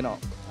ලබා දෙනවා.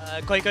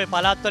 කොයි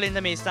පළාත්වලින්ද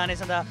මේ ස්ථානයේ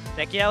සඳහා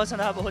රැකියාව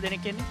සඳහා බොහෝ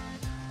දෙනෙක් එන්නේ?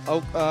 ඔව්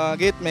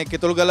ගේත් මේ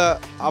කිතුල්ගල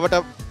අවට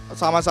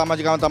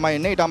සමාජිකවම තමයි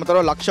ඉන්නේ. ඊට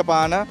අමතරව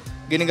ලක්ෂපාන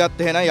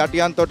ගිනිගත් එහෙන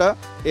යටියන්තොට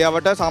ඒ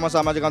අවට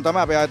සමාජිකවම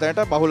තමයි අපේ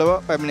ආයතනයට බහුලව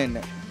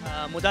පැමිණෙන්නේ.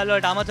 මුදල්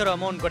වලට අමතරව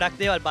මොවුන් ගොඩක්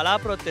දේවල්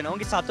බලාපොරොත්තු වෙනවා.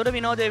 ඔවුන්ගේ සතුට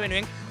විනෝදය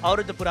වෙනුවෙන්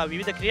අවුරුදු පුරා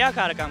විවිධ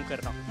ක්‍රියාකාරකම්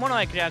කරනවා. මොන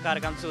වගේ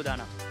ක්‍රියාකාරකම්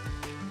සූදානම්?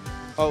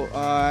 ඔව්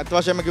අත්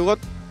වශයෙන්ම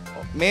කිව්වොත්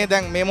මේ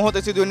දැන් මේ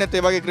මොහොතේ සිදුවෙන්නේ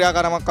ඒ වගේ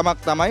ක්‍රියාකාරකමක්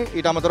තමයි.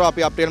 ඊට අමතරව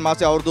අපි අප්‍රේල්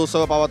මාසයේ අවුරුදු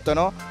උත්සව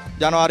පවත්වනවා.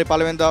 ජනවාරි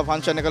 1 වෙනිදා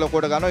ෆන්ක්ෂන් එක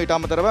ලොකුවට ගන්නවා. ඊට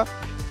අමතරව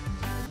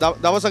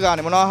දවස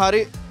ගානේ මොනවා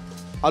හරි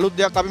අලුත්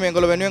දෙයක් අපි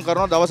මේගොල්ලෝ වෙනුවෙන්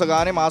කරනවා. දවස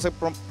ගානේ මාස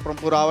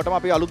පුරාවටම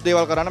අපි අලුත්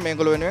දේවල් කරන්න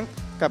මේගොල්ලෝ වෙනුවෙන්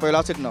කැප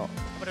වෙලා සිටිනවා.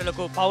 අපිට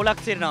ලොකු පවුලක්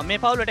සිටිනවා. මේ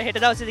පවුලට හෙට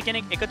දවසේදී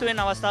කෙනෙක් එකතු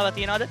වෙන්න අවස්ථාවක්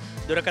තියනවාද?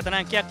 දුරකථන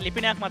අංකයක්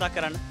ලිපිනයක් මතක්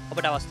කරන්න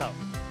ඔබට අවස්ථාව.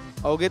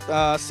 ඔව්ගෙත්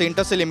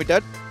සින්ටස්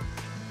ලිමිටඩ්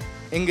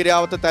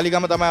ඉංග්‍රීසියාවත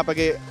තැලිගම තමයි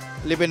අපගේ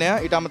ලිපිනය.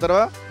 ඊට අමතරව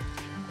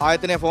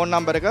ආයතනයේ ෆෝන්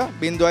නම්බර එක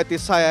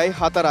 036යි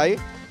 4යි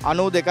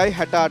 92යි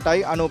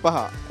 68යි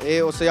 95.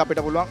 ඒ ඔස්සේ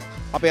අපිට පුළුවන්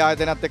අපේ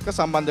ආයතනයත් එක්ක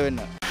සම්බන්ධ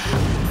වෙන්න.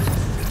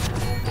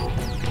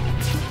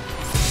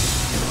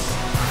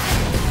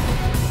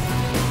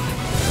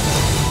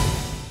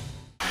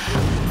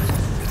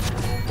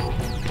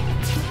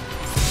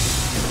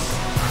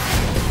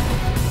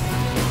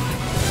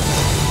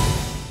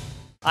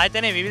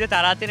 ආයතනයේ විවිධ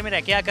තරාතිරම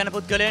රැකියා කරන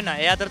පුද්ගලයෝ ඉන්නවා.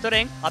 ඒ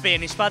අතරතුරෙන් අපේ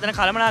නිෂ්පාදන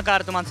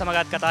කළමනාකාරතුමන්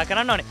සමගත් කතා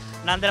කරන්න ඕනේ.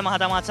 නන්දන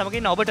මහතා මාත් සමග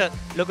ඉන්න ඔබට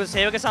ලොකු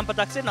සේවක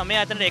සම්පතක් සිටිනවා. මේ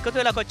ආයතනයේ එකතු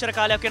වෙලා කොච්චර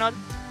කාලයක් වෙනවද?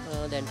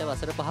 දැන්ට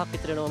වසර 5ක්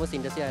විතර වෙනවම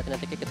සින්ඩසි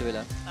ආයතනයත් එක්ක එකතු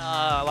වෙලා.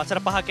 වසර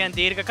 5ක් කියන්නේ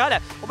දීර්ඝ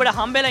කාලයක්. ඔබට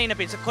හම්බෙලා ඉන්න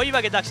පිරිස කොයි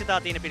වගේ දක්ෂතා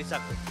තියෙන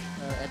පිරිසක්ද?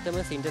 ඇත්තම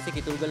සින්ඩසි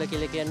කිතුල්ගල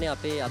කියලා කියන්නේ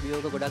අපේ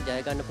අභියෝග ගොඩක්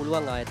ජය ගන්න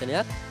පුළුවන්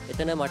ආයතනයක්.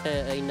 එතන මට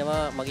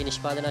ඉන්නවා මගේ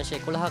නිෂ්පාදන අංශ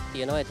 11ක්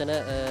තියෙනවා. එතන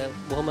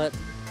බොහොම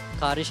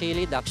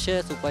කාර්යශීලී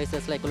දක්ෂ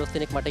සුපර්වයිසර්ස්ලා 11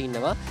 දෙනෙක් මට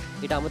ඉන්නවා.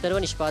 ඊට අමතරව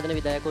නිෂ්පාදන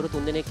විධායකවරු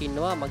 3 දෙනෙක්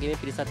ඉන්නවා මගේ මේ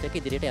පිරිසත් එක්ක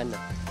ඉදිරියට යන්න.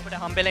 අපිට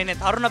හම්බෙලා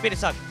ඉන්නේ තරුණ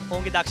පිරිසක්.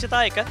 ඔවුන්ගේ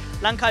දක්ෂතා එක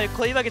ලංකාවේ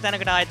කොයි වගේ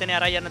තැනකට ආයතනය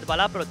අරන් යන්නද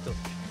බලාපොරොත්තු?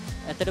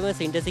 ඇත්තටම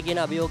සින්ඩසි කියන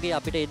අභියෝගය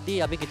අපිට එද්දී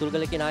අපි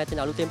කිතුල්ගල කියන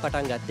ආයතන අලුතෙන්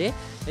පටන් ගත්තේ.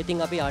 ඉතින්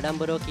අපි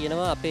ආඩම්බරව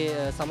කියනවා අපේ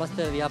සමස්ත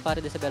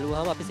ව්‍යාපාරය දෙස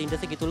බැලුවාම අපි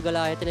සින්ඩසි කිතුල්ගල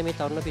ආයතනයේ මේ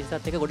තරුණ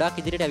පිරිසත් එක්ක ගොඩාක්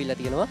ඉදිරියට ඇවිල්ලා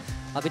තියෙනවා.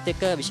 අපිත්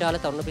එක්ක විශාල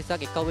තරුණ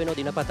පිරිසක් එක්ව වෙනවා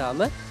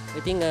දිනපතාම.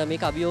 ඉතින්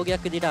මේක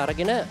අභියෝගයක් විදිහට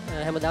අරගෙන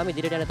හැමදාම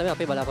ඉදිරියට යන තමයි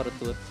අපේ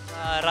බලාපොරොත්තුව.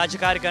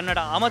 රාජකාරී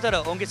කරනට අමතරව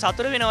ඔවුන්ගේ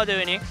සතුට විනෝද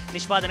වෙන්නේ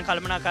නිෂ්පාදන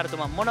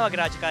කළමනාකාරතුමා මොන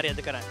වගේ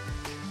රාජකාරියක්ද කරන්නේ?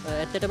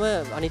 ඇත්තටම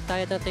අනිත්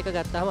ආයතනත් එක්ක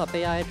ගත්තාම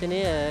අපේ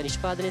ආයතනයේ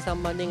නිෂ්පාදනය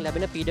සම්බන්ධයෙන්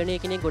ලැබෙන පීඩනය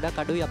කෙනෙක් ගොඩක්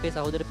අඩුයි අපේ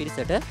සහෝදර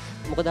පිරිසට.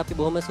 මොකද අපි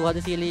බොහොම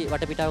සුහදශීලී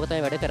වටපිටාවක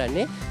තමයි වැඩ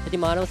කරන්නේ. ඉතින්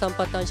මානව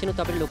සම්පත්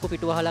අංශිනුත් අපිට ලොකු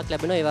පිටුවහලක්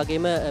ලැබෙනවා. ඒ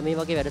වගේම මේ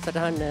වගේ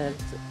වැඩසටහන්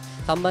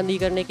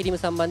සම්බන්ධීකරණය කිරීම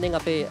සම්බන්ධයෙන්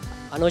අපේ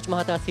අනෝජ්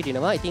මහතා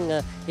සිටිනවා. ඉතින්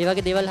ඒ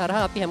වගේ දේවල්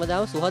හරහා අපි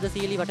හැමදාම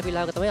සුහදශීලී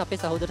වටපිටාවක තමයි අපේ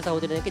සහෝදර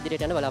සහෝදරියන්ක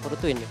ඉදිරියට යන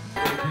බලාපොරොත්තු වෙන්නේ.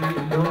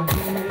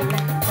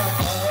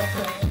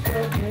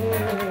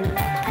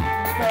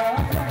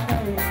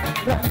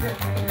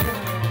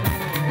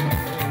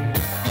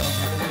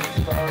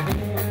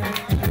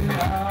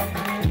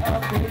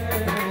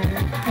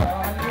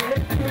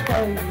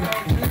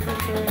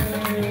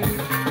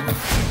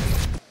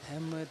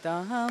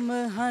 හැමදාම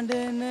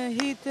හඬන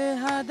හිත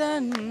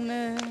හදන්න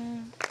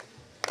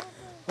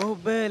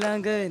ඔබ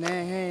ළඟ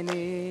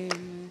නැහැනේ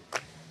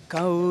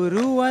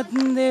කවුරුවත්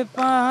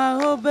දෙපා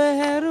ඔබ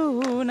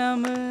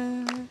හැරුණම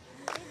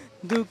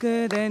දුක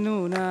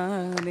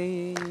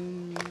දැනුණානේ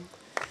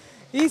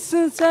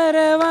ඉස්සර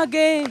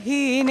වගේ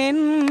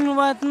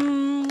හීනෙන්වත්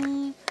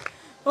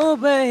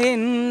ඔබ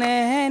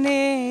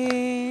එන්නෑනේ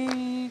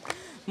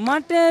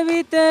මට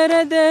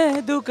විතරද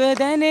දුක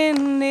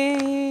දැනෙන්නේ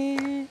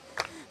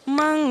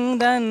මං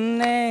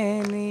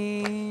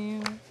දන්නෑනේ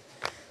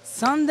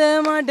සඳ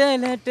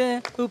මඩලට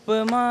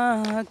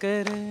උපමා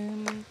කර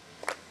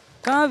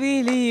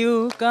කවිලියු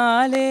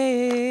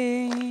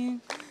කාලේ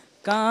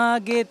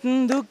කාගෙත්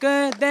දුක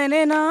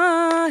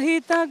දැනෙනා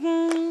හිතක්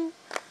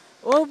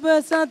ඔබ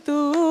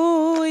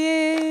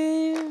සතුයේ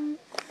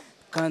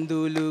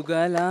කඳුළු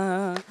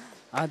ගලා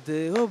අද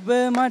ඔබ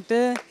මට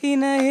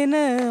හිනහෙනවානේ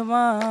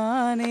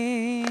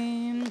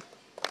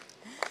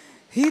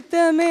හිත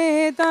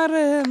මේ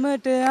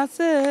තරමට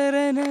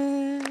අසරණ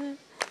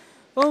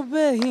ඔබ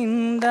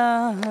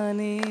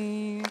හින්දානේ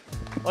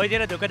ඔය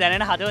විදිහට දුක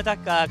දැනෙන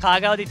හදවතක්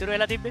කාගාවද ඉතුරු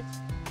වෙලා තිබ්බේ?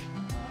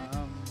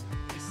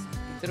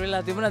 ඉතුරු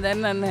වෙලා තිබුණා දැන්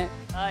නැහැ.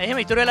 එහෙම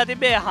ඉතුරු වෙලා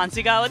තිබ්බේ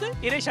හංසිකාවද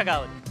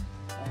ඉරේෂකාවද?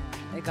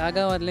 ඒ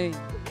කාගාවත් නෙවෙයි.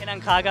 එහෙනම්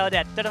කාගාවද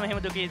ඇත්තටම එහෙම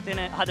දුක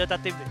හිතෙන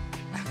හදවතක් තිබ්බේ?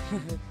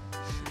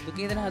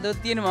 දුකේ දෙන හදවත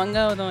තියෙන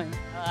මංගාව තමයි.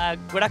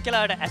 ගොඩක්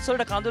වෙලාවට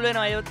ඇස්වලට කඳුළු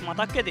වෙනවා ඒවත්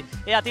මතක් ඇති.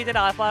 ඒ අතීතයට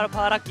ආපාර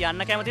පාරක්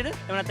යන්න කැමතිද?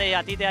 එහෙම නැත්නම් ඒ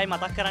අතීතය ආයි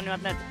මතක්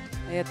කරන්නවත් නැද්ද?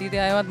 ඒ අතීතය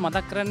ආයවත්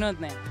මතක්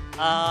කරන්නවත් නැහැ.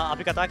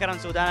 අපි කතා කරන්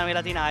සූදානම්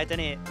වෙලා තියෙන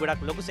ආයතනයේ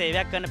ගොඩක් ලොකු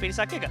සේවයක් කරන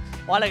පිරිසක් එක.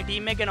 ඔයාලගේ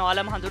ටීම් එක ගැන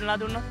ඔයාලම හඳුන්වලා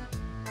දුන්නොත්?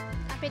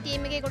 අපේ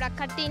ටීම් එකේ ගොඩක්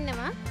කට්ටිය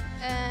ඉන්නවා.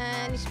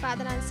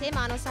 නිෂ්පාදන අංශයේ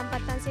මානව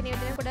සම්පත් අංශයේ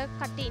නියෝජනය ගොඩක්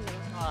කට්ටිය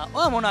ඉන්නවා.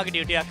 ඔයා මොන වගේ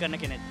ඩියුටි එකක් කරන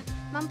කෙනෙක්ද?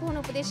 මම පුහුණු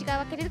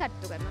උපදේශිකාවක් හැටියට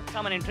කටයුතු කරනවා.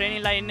 සාමාන්‍යයෙන්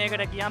ට්‍රේනින් ලයින්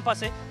එකකට ගියාන්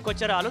පස්සේ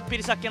කොච්චර අලුත්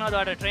පිරිසක් යනවද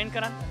ඔයාලට ට්‍රේන්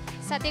කරන්න?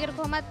 සතියකට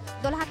කොහොමත්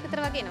 12ක්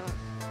විතර වගේ එනවා.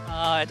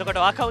 එතකොට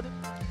ඔයා කවුද?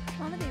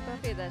 මම දීපා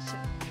පේදර්ශ.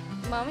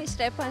 මම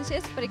ස්ටෙප්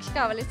අංශයේ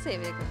පරීක්ෂකවල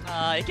සේවය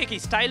කරනවා. එක එක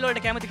ස්ටයිල්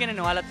වලට කැමති කෙනෙක්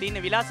නේ. ඔයාලා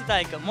තියෙන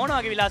විලාසිතා එක මොන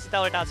වගේ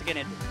විලාසිතා වලට ආස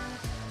කෙනෙක්ද?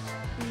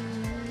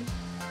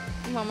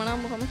 මම නම්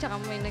බොහොම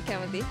චාම් වෙන්න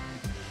කැමතියි.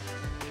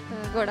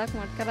 ගොඩක්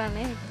මට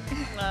කරන්නේ.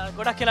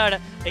 ගොඩක්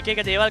වෙලාවට එක එක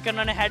දේවල්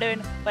කරනවනේ හැඩ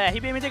වෙන. ඔය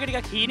ඇහිබේ මෙතක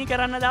ටිකක් හීනි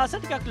කරන්න දාස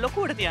ටිකක්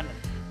ලොකුවට තියන්න.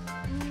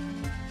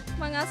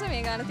 මං ආස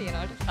මේ ගාන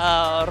තියනවට.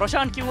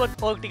 රොෂාන් කිව්වොත්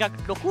ඔය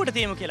ටිකක් ලොකුවට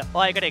තියමු කියලා.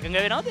 ඔය එකට එකඟ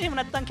වෙනවද? එහෙම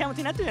නැත්නම්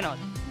කැමති නැති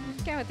වෙනවද?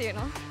 කැමති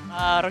වෙනවා.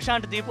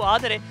 රොෂාන්ට දීපු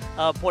ආදරේ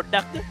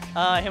පොඩ්ඩක්ද?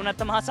 එහෙම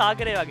නැත්නම් මහා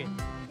සාගරේ වගේ?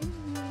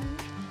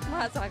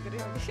 මහා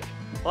සාගරේ වගේ.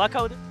 ඔයා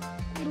කවුද?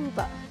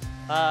 රූපා.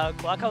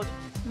 ඔයා කවුද?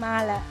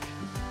 මාලා.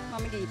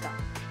 මම ගීතා.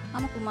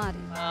 මම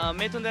කුමාරී.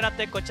 මේ තුන් දෙනාත්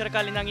එක්ක කොච්චර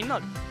කාලෙ ඉඳන්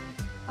ඉන්නවද?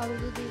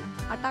 අවුරුදු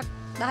 8ක්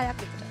 10ක්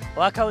විතර.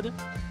 ඔයා කවුද?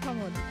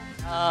 මමද.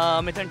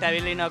 මෙතනට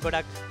ඇවිල්ලා ඉන්න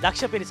ගොඩක්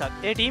දක්ෂ පිරිසක්.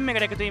 ඒ ටීම්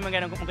එකට එකතු වීම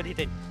ගැන මොකද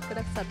හිතෙන්නේ?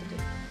 ගොඩක් සතුටුයි.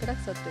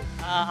 ගොඩක් සතුටුයි.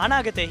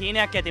 අනාගතේ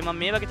හීනයක් ඇති මම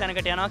මේ වගේ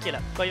තැනකට යනවා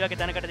කියලා. කොයි වගේ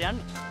තැනකටද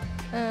යන්නේ?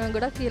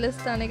 ගොඩක් කියලා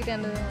ස්ථානයකට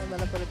යන්න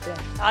බලාපොරොත්තු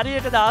වෙනවා.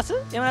 හරියට දාස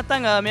එහෙම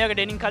නැත්නම් මේ වගේ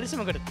ඩෙනින්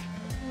කලිසමකටද?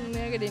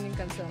 මේ වගේ ඩෙනින්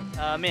කලිසම.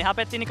 මේ එහා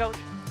පැත්තේ ඉන්නේ කවුද?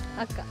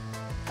 අක්කා.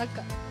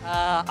 අක්කා.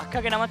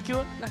 අක්කාගේ නමත්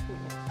කිව්වොත්? නකු.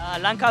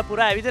 ලංකාව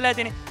පුරා ඇවිදලා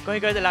ඇතිනේ. කොයි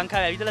කොයිද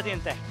ලංකාවේ ඇවිදලා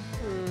තියෙන තැන්?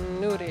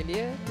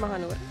 නූරේලිය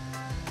මහනුවර.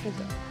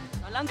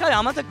 ලංකාවේ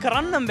අමතක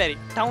කරන්නම් බැරි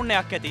ටවුන්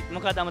එකක් ඇති.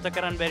 මොකද අමතක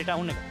කරන්න බැරි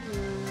ටවුන් එක?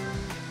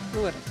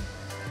 නුවර.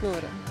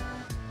 නුවර.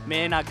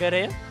 මේ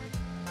නගරය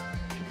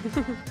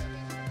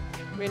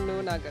මෙන්නු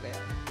නගරය.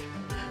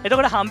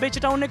 එතකොට හම්බෙච්ච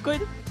ටවුන් එක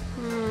කොයිද?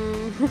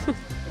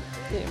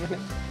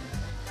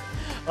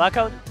 ඔයා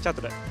කවුද?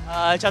 චතුර.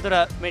 චතුර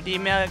මේ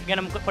ටීම් එක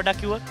ගැන පොඩ්ඩක්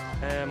කිව්වොත්?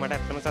 මට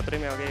ඇත්තම සතුටුයි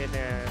මේ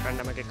වගේ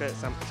කණ්ඩායමක එක්ක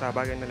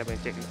සහභාගී වෙන්න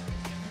ලැබෙච්ච එක.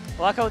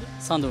 ඔයා කවුද?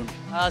 සඳුන්.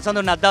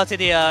 සඳුන් අද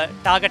දවසේදී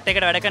ටාගට්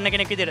එකට වැඩ කරන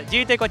කෙනෙක් විදිහට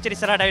ජීවිතේ කොච්චර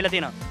ඉස්සරහට ආවිලා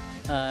තියෙනවද?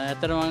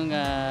 ඇත්තටම මම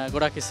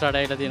ගොඩක් ඉස්සරහට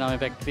ආවිලා තියෙනවා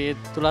මේ ෆැක්ටරියේ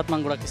තුලත්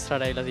මම ගොඩක්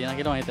ඉස්සරහට ආවිලා තියෙනවා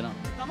කියලා මම හිතනවා.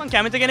 තමන්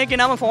කැමති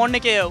කෙනෙක්ගේ නම ෆෝන්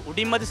එකේ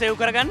උඩින්මද සේව්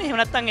කරගන්නේ? එහෙම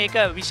නැත්නම් ඒක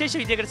විශේෂ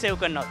විදිහකට සේව්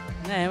කරනවද?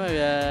 නෑ එහෙම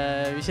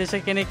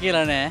විශේෂ කෙනෙක්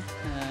කියලා නෑ.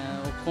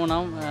 ඔක්කොම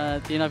නම්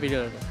තියෙනවා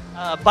පිළිවෙලට.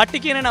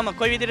 බට්ටි කියන නම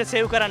කොයි විදිහට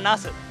සේව් කරන්න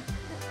ආස?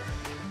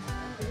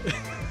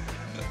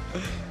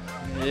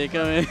 ඒක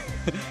මේ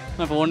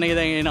මම ෆෝන් එකේ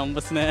දැන් ඒ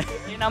නම්බර්ස් නෑ.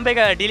 මේ නම්බර් එක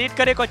ඩිලීට්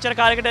කරේ කොච්චර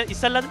කාලයකට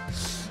ඉස්සෙල්ලාද?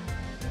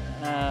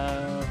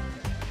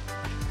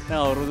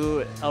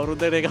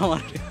 අවුරුද්දකට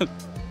එකමාරට.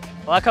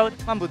 ඔයා කවුද?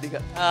 මම බුද්ධික.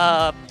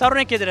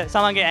 තරුණෙක් විදිහට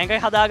සමන්ගේ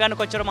ඇඟ හදාගන්න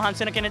කොච්චර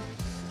මහන්සි වෙන කෙනෙක්ද?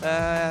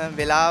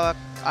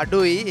 වෙලාවක්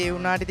අඩුයි ඒ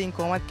වුණාට ඉතින්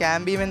කොහොමත්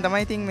කැම්බීමෙන්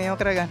තමයි ඉතින් මේව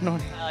කරගන්න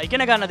ඕනේ.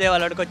 ඉගෙන ගන්න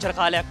දේවල් වලට කොච්චර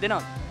කාලයක්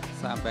දෙනවද?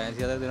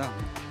 සම්පෑසියද දෙනවා.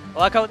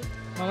 ඔයා කවුද?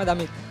 මම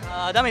දමිත්.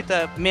 දමිත්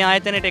මේ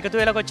ආයතනයට එකතු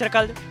වෙලා කොච්චර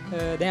කාලද?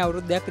 දැන්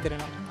අවුරුද්දක් විතර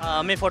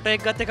යනවා. මේ ෆොටෝ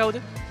එක ගත්තේ කවුද?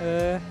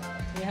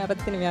 මෙහා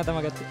පැත්තේ මෙයා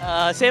තමයි ගත්තේ.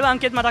 සේවා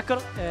අංකෙත් මතක්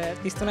කරොත්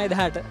 33යි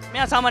 18.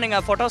 මෙයා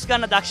සාමාන්‍යයෙන් ෆොටෝස්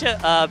ගන්න දක්ෂ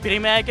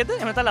පිරිමෑයෙක්ද?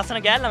 එහෙම නැත්නම්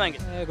ලස්සන ගෑල් ළමයිද?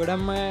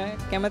 ගොඩක්ම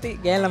කැමති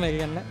ගෑල් ළමයි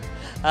ගන්න.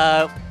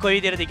 කොයි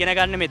විදිහටද ඉගෙන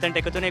ගන්න මෙතනට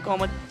එකතු වෙන්නේ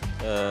කොහොමද?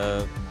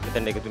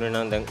 මෙතනට එකතු වෙන්නේ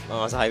නම් දැන්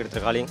මාස 6කට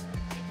විතර කලින්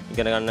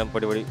ඉගෙන ගන්න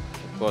පොඩි පොඩි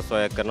කෝස්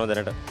වර්ක් කරනවා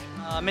දැනට.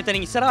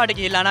 මෙතනින් ඉස්සරහට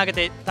ගිහිල්ලා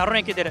අනාගතේ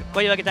තරුණයෙක් විදිහට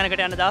කොයි වගේ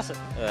තැනකට යන්න දාස?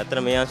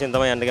 ඇත්තට මේ අංශයෙන්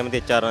තමයි යන්න කැමති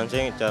HR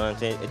අංශයෙන්. HR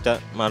අංශයෙන් HR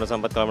මානව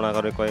සම්පත්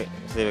කළමනාකරුවෙක් වගේ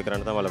සේවය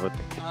කරන්න තමයි බලාපොරොත්තු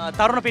වෙන්නේ.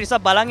 තරුණ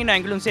පිරිසක් බලන් ඉන්න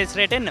ඇඟලුම්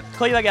ශේෂ්ත්‍රයට එන්න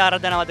කොයි වගේ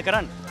ආරාධනාවක්ද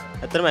කරන්නේ?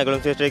 ඇත්තටම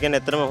ඇඟලුම් ශේෂ්ත්‍රය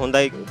කියන්නේ ඇත්තටම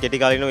හොඳයි කෙටි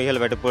කාලිනව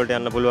ඉහළ වැටුප් වලට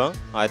යන්න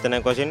පුළුවන්.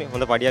 ආයතනයක් වශයෙන්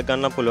හොඳ පඩියක්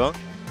ගන්නත් පුළුවන්.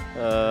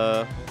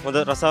 හොඳ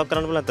රසාවක්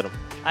කරන්න පුළුවන් අතරම.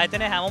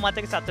 ආයතනයේ හැමෝම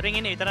අතක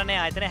සතුටින් ඉන්නේ විතරනේ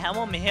ආයතනයේ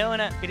හැමෝම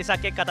මෙහෙවන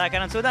පිරිසක් එක්ක කතා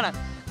කරන සූදානම්.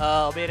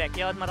 ඔබේ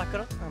රැකියාවත් මතක්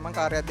කරොත්. මම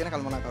කාර්යයක් දෙන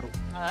කළමනාකරු.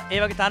 ඒ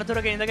වගේ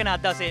තනතුරක ඉඳගෙන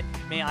අද දවසේ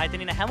මේ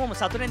ආයතනයේ ඉන්න හැමෝම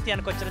සතුටින්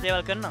තියන කොච්චර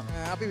දේවල් කරනවා.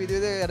 අපි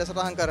විවිධ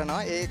වැඩසටහන්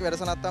කරනවා. ඒ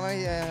වැඩසටහනක් තමයි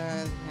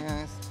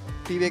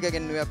ටීවී එක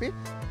ගෙන්නුවේ අපි.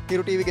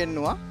 හිරු ටීවී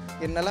ගෙන්නුවා.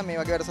 ගෙන්නලා මේ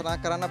වගේ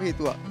වැඩසටහනක් කරන්න අපි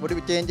හිතුවා.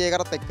 පොඩි චේන්ජ්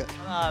එකකටත් එක්ක.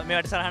 මේ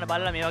වැඩසටහන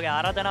බලලා මේ වගේ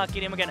ආරාධනාවක්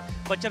කිරීම ගැන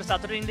කොච්චර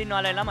සතුටින්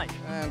ඉන්නවද ළමයි?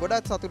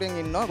 ගොඩක් සතුටින්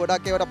ඉන්නවා.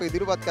 ගොඩක් ඒවට අපි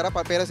ඉදිරිපත්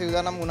කරා. පෙර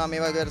සිවදානම් වුණා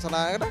මේ වගේ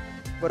වැඩසටහනකට.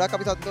 ගොඩක්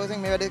අපි සතුටුවෙන්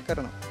මේ වැඩේ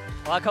කරනවා.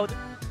 ඔයා කවුද?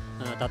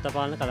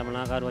 තත්ත්වපාලන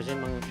කළමනාකාර වශයෙන්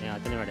මම මේ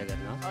ආයතනයේ වැඩ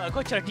කරනවා.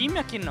 කොච්චර ටීම්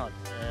එකක් ඉන්නවද?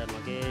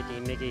 මගේ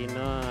ටීම් එකේ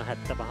ඉන්නවා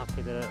 75ක්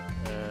විතර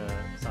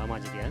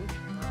සමාජිකයන්.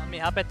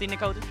 මෙහා පැත්තේ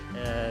ඉන්නේ කවුද?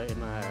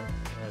 එම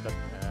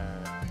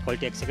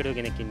ක්වොලිටි එක්සිකියුටිව්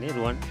කෙනෙක් ඉන්නේ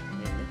රුවන්.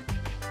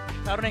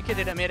 තරුණෙක්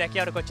විදිහට මේ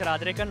රැකියාවට කොච්චර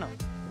ආදරය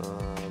කරනවද?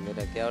 මේ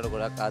රැකියාවට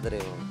ගොඩක්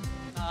ආදරේ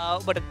වුණා.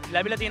 ඔබට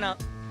ලැබිලා තියෙන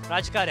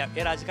රාජකාරියක්.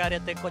 ඒ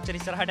රාජකාරියත් එක්ක කොච්චර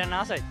ඉස්සරහට යන්න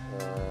ආසයිද?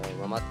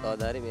 මමත්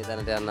කවදාරි මේ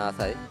තැනට යන්න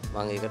ආසයි.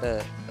 මම ඒකට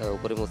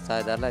උපරිම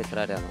උත්සාහය දරලා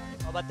ඉස්සරහට යනවා.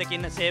 ඔබත් එක්ක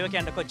ඉන්න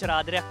සේවකයන්ට කොච්චර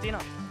ආදරයක්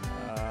තියෙනවද?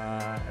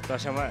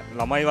 ඇත්තටම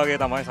ළමයි වගේ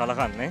තමයි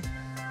සලකන්නේ.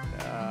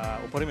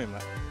 උපරිමෙන්ම.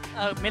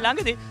 මේ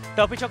ළඟදී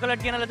ටොපි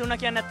චොකලට් ගෙනලා දුන්නා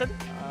කියන්නේ නැත්තද?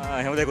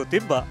 එහෙම දෙයක්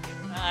තිබ්බා.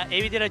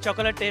 ඒ විදිහට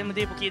චොකලට් එහෙම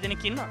දීපු කී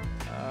දෙනෙක් ඉන්නවද?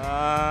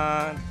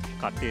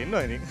 කට්ටිය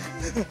ඉන්නවා ඉතින්.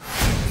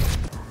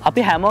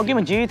 අපි හැමෝගෙම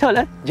ජීවිතවල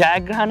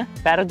ජයග්‍රහණ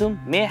පැරදුම්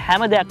මේ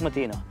හැම දෙයක්ම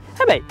තියෙනවා.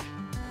 හැබැයි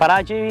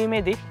පරාජය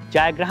වීමේදී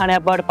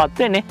ජයග්‍රහණයක් බවට පත්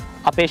වෙන්නේ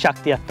අපේ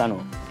ශක්තියත් අනුව.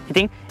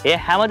 ඉතින් ඒ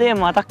හැමදේම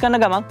මතක් කරන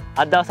ගමන්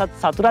අද දවසත්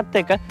සතුටත්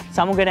එක්ක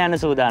සමුගෙන යන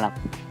සූදානම්.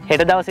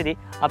 හෙට දවසේදී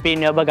අපි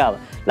ඉන්නේ ඔබ ගාව.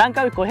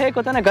 ලංකාවේ කොහේ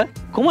කොතනක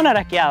කුමන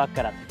රැකියාවක්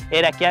කරත්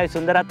ඒ රැකියාවේ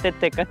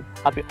සුන්දරත්වයත් එක්ක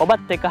අපි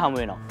ඔබත් එක්ක හමු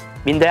වෙනවා.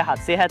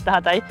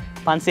 0777යි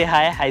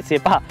 506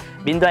 605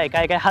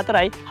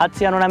 0114යි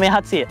 799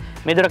 700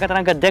 මේ දුරකථන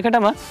අංක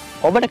දෙකටම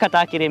ඔබට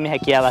කතා කිරීමේ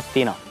හැකියාවක්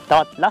තියෙනවා.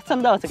 තවත්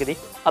ලස්සන දවසකදී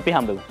අපි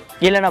හම්බෙමු.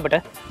 ඊළඟ ඔබට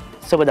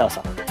සුබ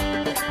දවසක්.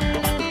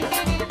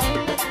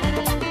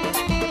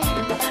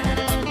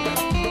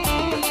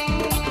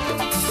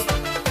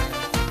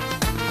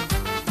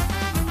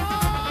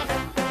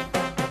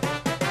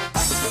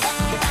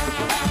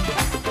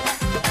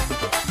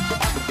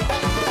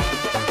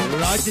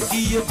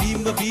 රාජකීය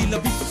බීම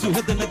බීලා පිස්සු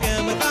හදන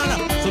කෑම කාලා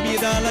සොමිය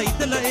දාලා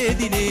ඉතලා ඒ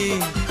දිනේ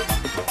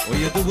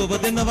ඔය දුවව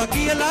දෙනවා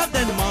කියලා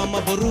දැන්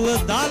මාමා බොරුව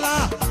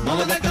දාලා මම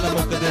දැකලා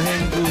මොකද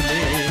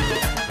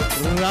හැංගුනේ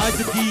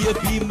රාජකීය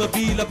බීම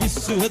බීලා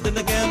පිස්සු හදන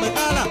කෑම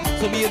කාලා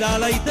සොමිය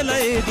දාලා ඉතලා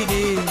ඒ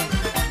දිනේ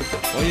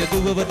ඔය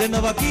දුවව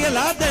දෙනවා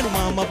කියලා දැන්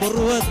මාමා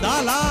බොරුව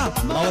දාලා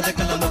මම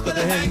දැකලා මොකද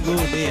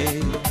හැංගුනේ